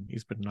Peele's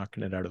he's been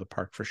knocking it out of the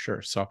park for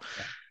sure. So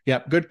Yeah.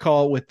 yeah, good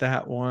call with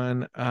that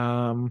one.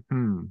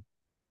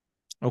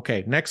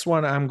 Okay, next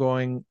one I'm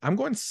going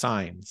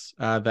Signs.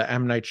 The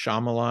M. Night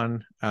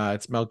Shyamalan.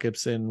 It's Mel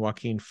Gibson,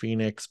 Joaquin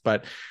Phoenix,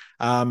 but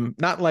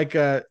not like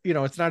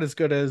it's not as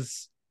good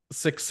as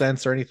Sixth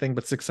Sense or anything,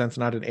 but Sixth Sense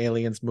not an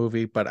aliens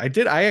movie. But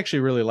I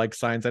actually really like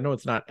Signs. I know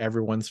it's not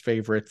everyone's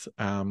favorite.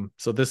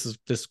 So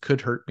this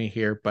could hurt me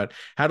here, but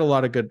had a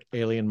lot of good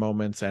alien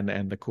moments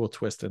and the cool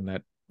twist in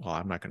that. Well,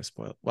 I'm not going to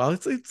spoil it. Well,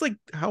 it's like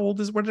how old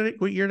is what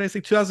year did I say?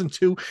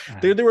 2002.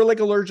 They were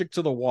like allergic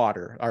to the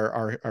water,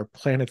 our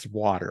planet's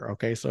water.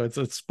 Okay, so it's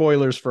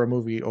spoilers for a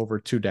movie over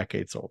 2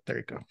 decades old. There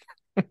you go.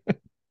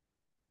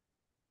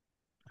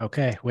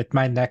 Okay, with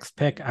my next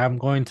pick, I'm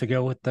going to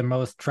go with the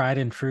most tried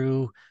and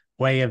true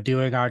way of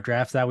doing our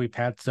drafts that we've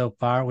had so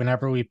far.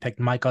 Whenever we pick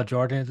Michael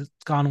Jordan, it's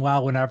gone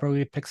well. Whenever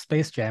we pick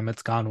Space Jam,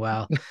 it's gone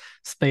well.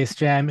 Space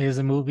Jam is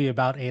a movie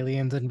about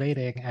aliens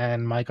invading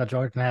and Michael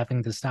Jordan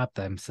having to stop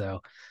them.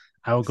 So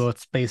I will go with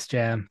Space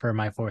Jam for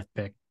my fourth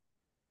pick.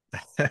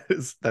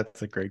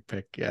 That's a great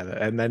pick. Yeah,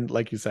 and then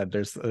like you said,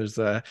 there's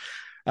a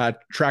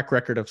track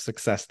record of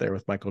success there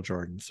with Michael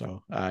Jordan.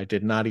 So I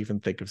did not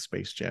even think of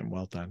Space Jam.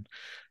 Well done.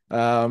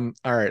 All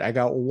right, I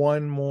got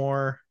one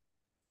more.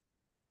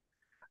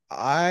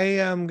 I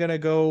am gonna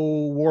go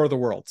War of the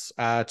Worlds,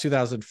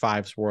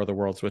 2005's War of the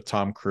Worlds with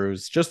Tom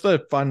Cruise. Just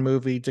a fun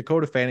movie.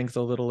 Dakota Fanning's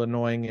a little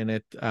annoying in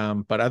it,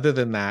 but other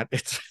than that,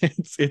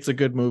 it's a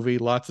good movie.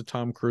 Lots of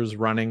Tom Cruise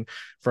running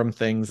from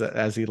things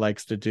as he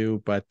likes to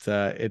do, but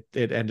it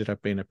ended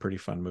up being a pretty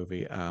fun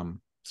movie.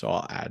 So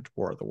I'll add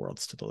War of the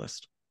Worlds to the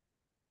list.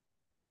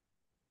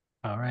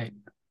 All right.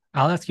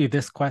 I'll ask you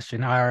this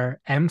question. Are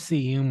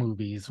MCU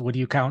movies, would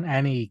you count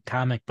any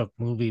comic book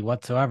movie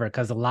whatsoever?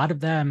 Because a lot of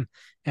them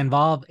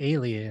involve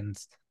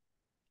aliens.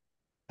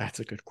 That's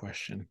a good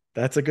question.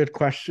 That's a good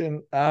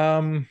question.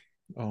 Oh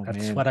That's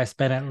man. what I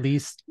spent at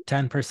least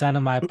 10%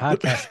 of my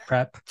podcast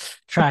prep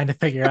trying to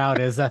figure out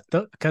is that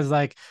because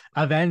like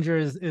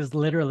Avengers is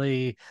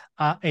literally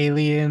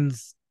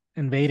aliens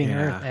invading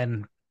Earth Yeah.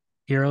 and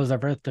heroes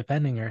of Earth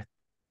defending Earth.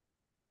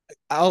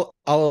 I'll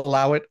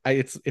allow it.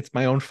 It's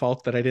my own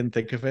fault that I didn't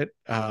think of it.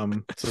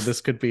 So this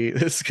could be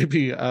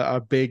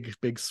a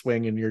big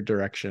swing in your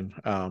direction.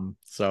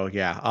 So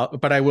yeah,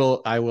 but I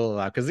will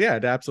allow because yeah,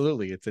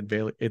 absolutely,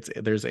 it's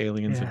there's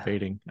aliens Yeah.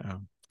 invading.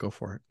 Go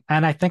for it.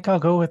 And I think I'll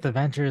go with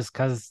Avengers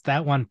because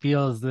that one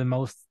feels the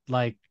most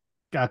like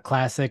a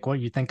classic what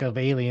you think of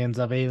aliens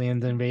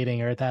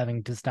invading Earth,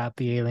 having to stop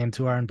the aliens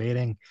who are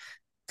invading.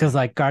 Because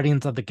like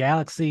Guardians of the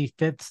Galaxy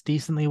fits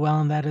decently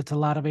well in that it's a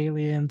lot of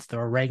aliens.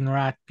 Or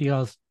Ragnarok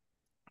feels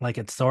like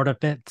it sort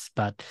of fits,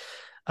 but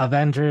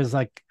Avengers,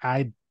 like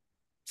I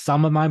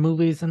some of my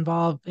movies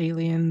involve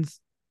aliens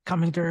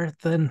coming to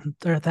Earth and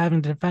Earth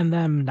having to defend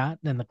them, not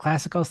in the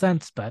classical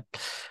sense, but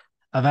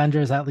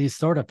Avengers at least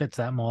sort of fits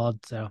that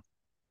mold. So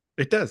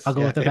It does. I'll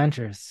go Yeah, with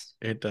Avengers.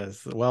 it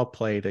does. Well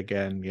played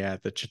again. Yeah,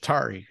 the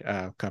Chitari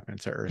come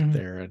into Earth Mhm.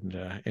 there and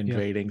Yeah.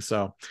 invading.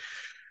 So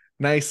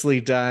nicely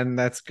done.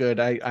 That's good.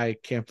 I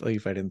can't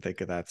believe I didn't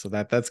think of that. So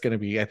that's going to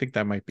be. I think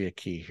that might be a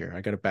key here.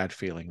 I got a bad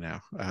feeling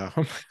now.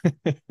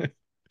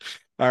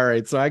 All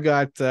right, so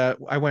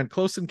I went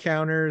Close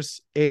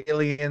Encounters,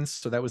 Aliens,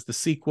 so that was the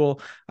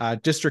sequel,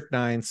 District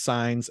 9,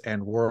 Signs,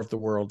 and War of the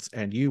Worlds,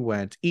 and you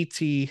went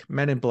E.T.,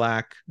 Men in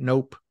Black,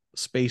 Nope,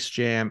 Space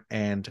Jam,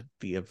 and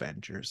The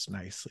Avengers.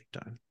 Nicely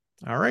done.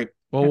 All right.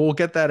 Well, Yep. we'll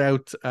get that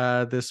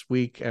out this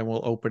week and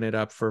we'll open it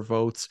up for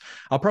votes.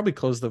 I'll probably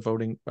close the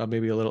voting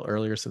maybe a little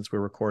earlier since we're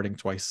recording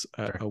twice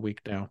Sure. a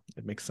week now.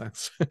 It makes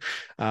sense.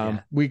 Yeah.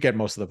 We get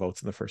most of the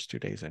votes in the first 2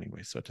 days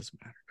anyway, so it doesn't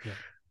matter.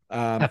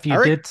 Yeah. If you All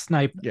right. did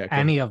snipe Yeah, go ahead.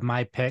 any of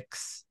my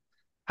picks,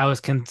 I was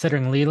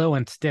considering Lilo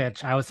and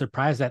Stitch. I was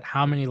surprised at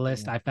how many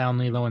lists I found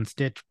Lilo and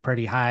Stitch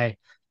pretty high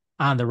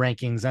on the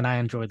rankings, and I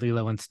enjoyed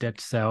Lilo and Stitch,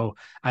 so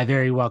I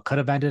very well could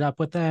have ended up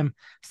with them.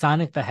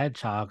 Sonic the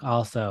Hedgehog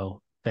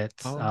also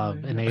fits Oh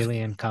of an yeah.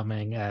 alien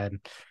coming, and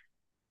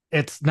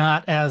it's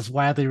not as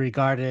widely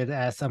regarded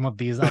as some of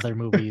these other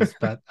movies,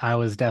 but I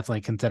was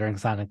definitely considering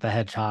Sonic the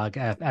Hedgehog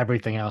if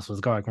everything else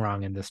was going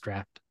wrong in this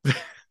draft.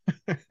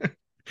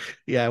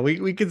 Yeah,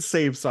 we could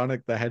save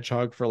Sonic the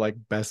Hedgehog for like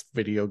best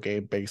video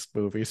game based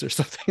movies or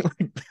something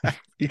like that,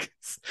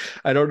 because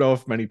I don't know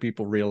if many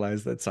people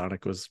realize that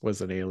Sonic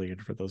was an alien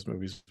for those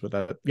movies.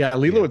 But yeah,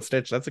 Lilo Yeah. and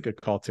Stitch, that's a good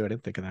call too. I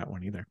didn't think of that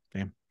one either.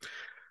 Damn.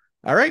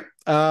 All right.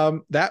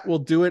 That will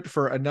do it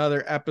for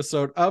another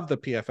episode of the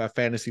PFF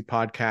Fantasy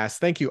Podcast.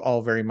 Thank you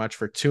all very much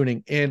for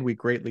tuning in. We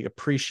greatly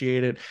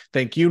appreciate it.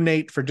 Thank you,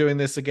 Nate, for doing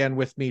this again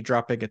with me,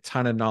 dropping a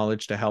ton of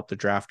knowledge to help the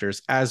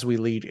drafters as we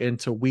lead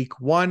into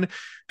week one,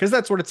 because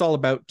that's what it's all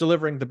about,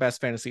 delivering the best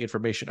fantasy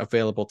information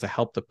available to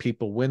help the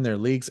people win their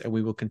leagues. And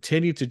we will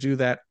continue to do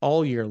that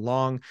all year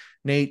long.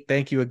 Nate,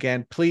 thank you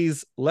again.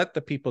 Please let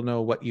the people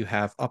know what you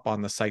have up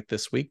on the site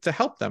this week to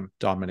help them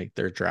dominate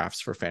their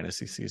drafts for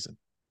fantasy season.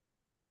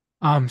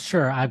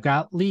 Sure. I've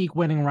got league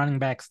winning running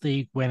backs,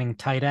 league winning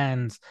tight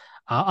ends,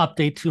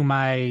 update to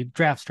my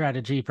draft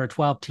strategy for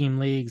 12 team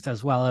leagues,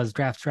 as well as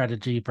draft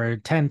strategy for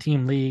 10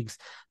 team leagues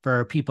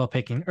for people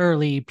picking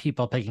early,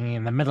 people picking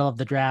in the middle of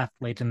the draft,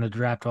 late in the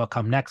draft will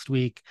come next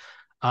week.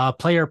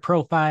 Player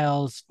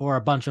profiles for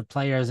a bunch of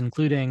players,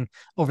 including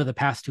over the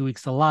past 2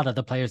 weeks, a lot of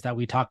the players that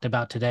we talked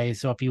about today.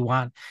 So if you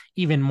want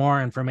even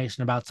more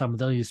information about some of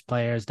those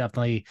players,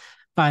 definitely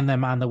find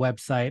them on the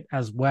website,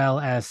 as well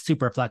as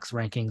Superflex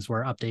rankings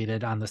were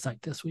updated on the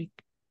site this week.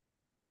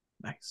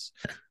 Nice.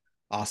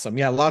 Awesome.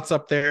 Yeah, lots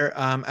up there.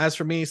 As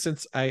for me,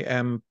 since I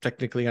am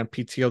technically on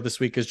PTO this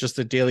week, is just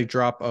a daily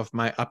drop of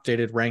my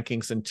updated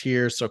rankings and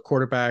tiers. So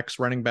quarterbacks,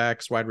 running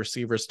backs, wide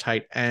receivers,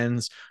 tight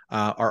ends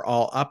are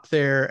all up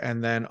there.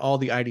 And then all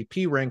the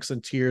IDP ranks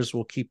and tiers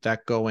will keep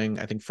that going,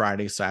 I think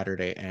Friday,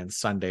 Saturday, and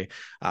Sunday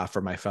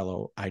for my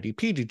fellow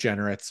IDP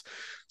degenerates.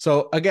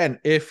 So again,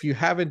 if you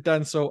haven't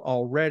done so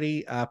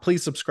already,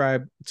 please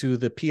subscribe to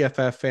the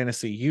PFF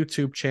Fantasy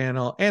YouTube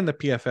channel and the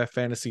PFF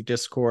Fantasy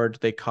Discord.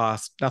 They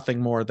cost nothing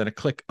more than a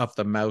click of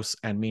the mouse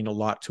and mean a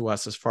lot to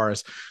us as far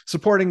as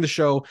supporting the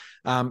show.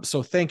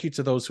 So thank you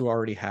to those who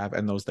already have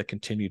and those that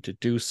continue to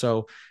do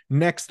so.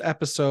 Next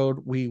episode,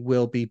 we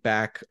will be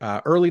back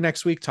early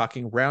next week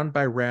talking round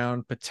by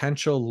round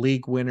potential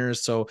league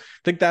winners. So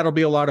I think that'll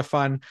be a lot of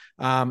fun.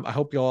 I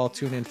hope you'll all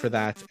tune in for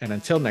that. And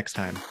until next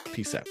time,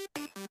 peace out.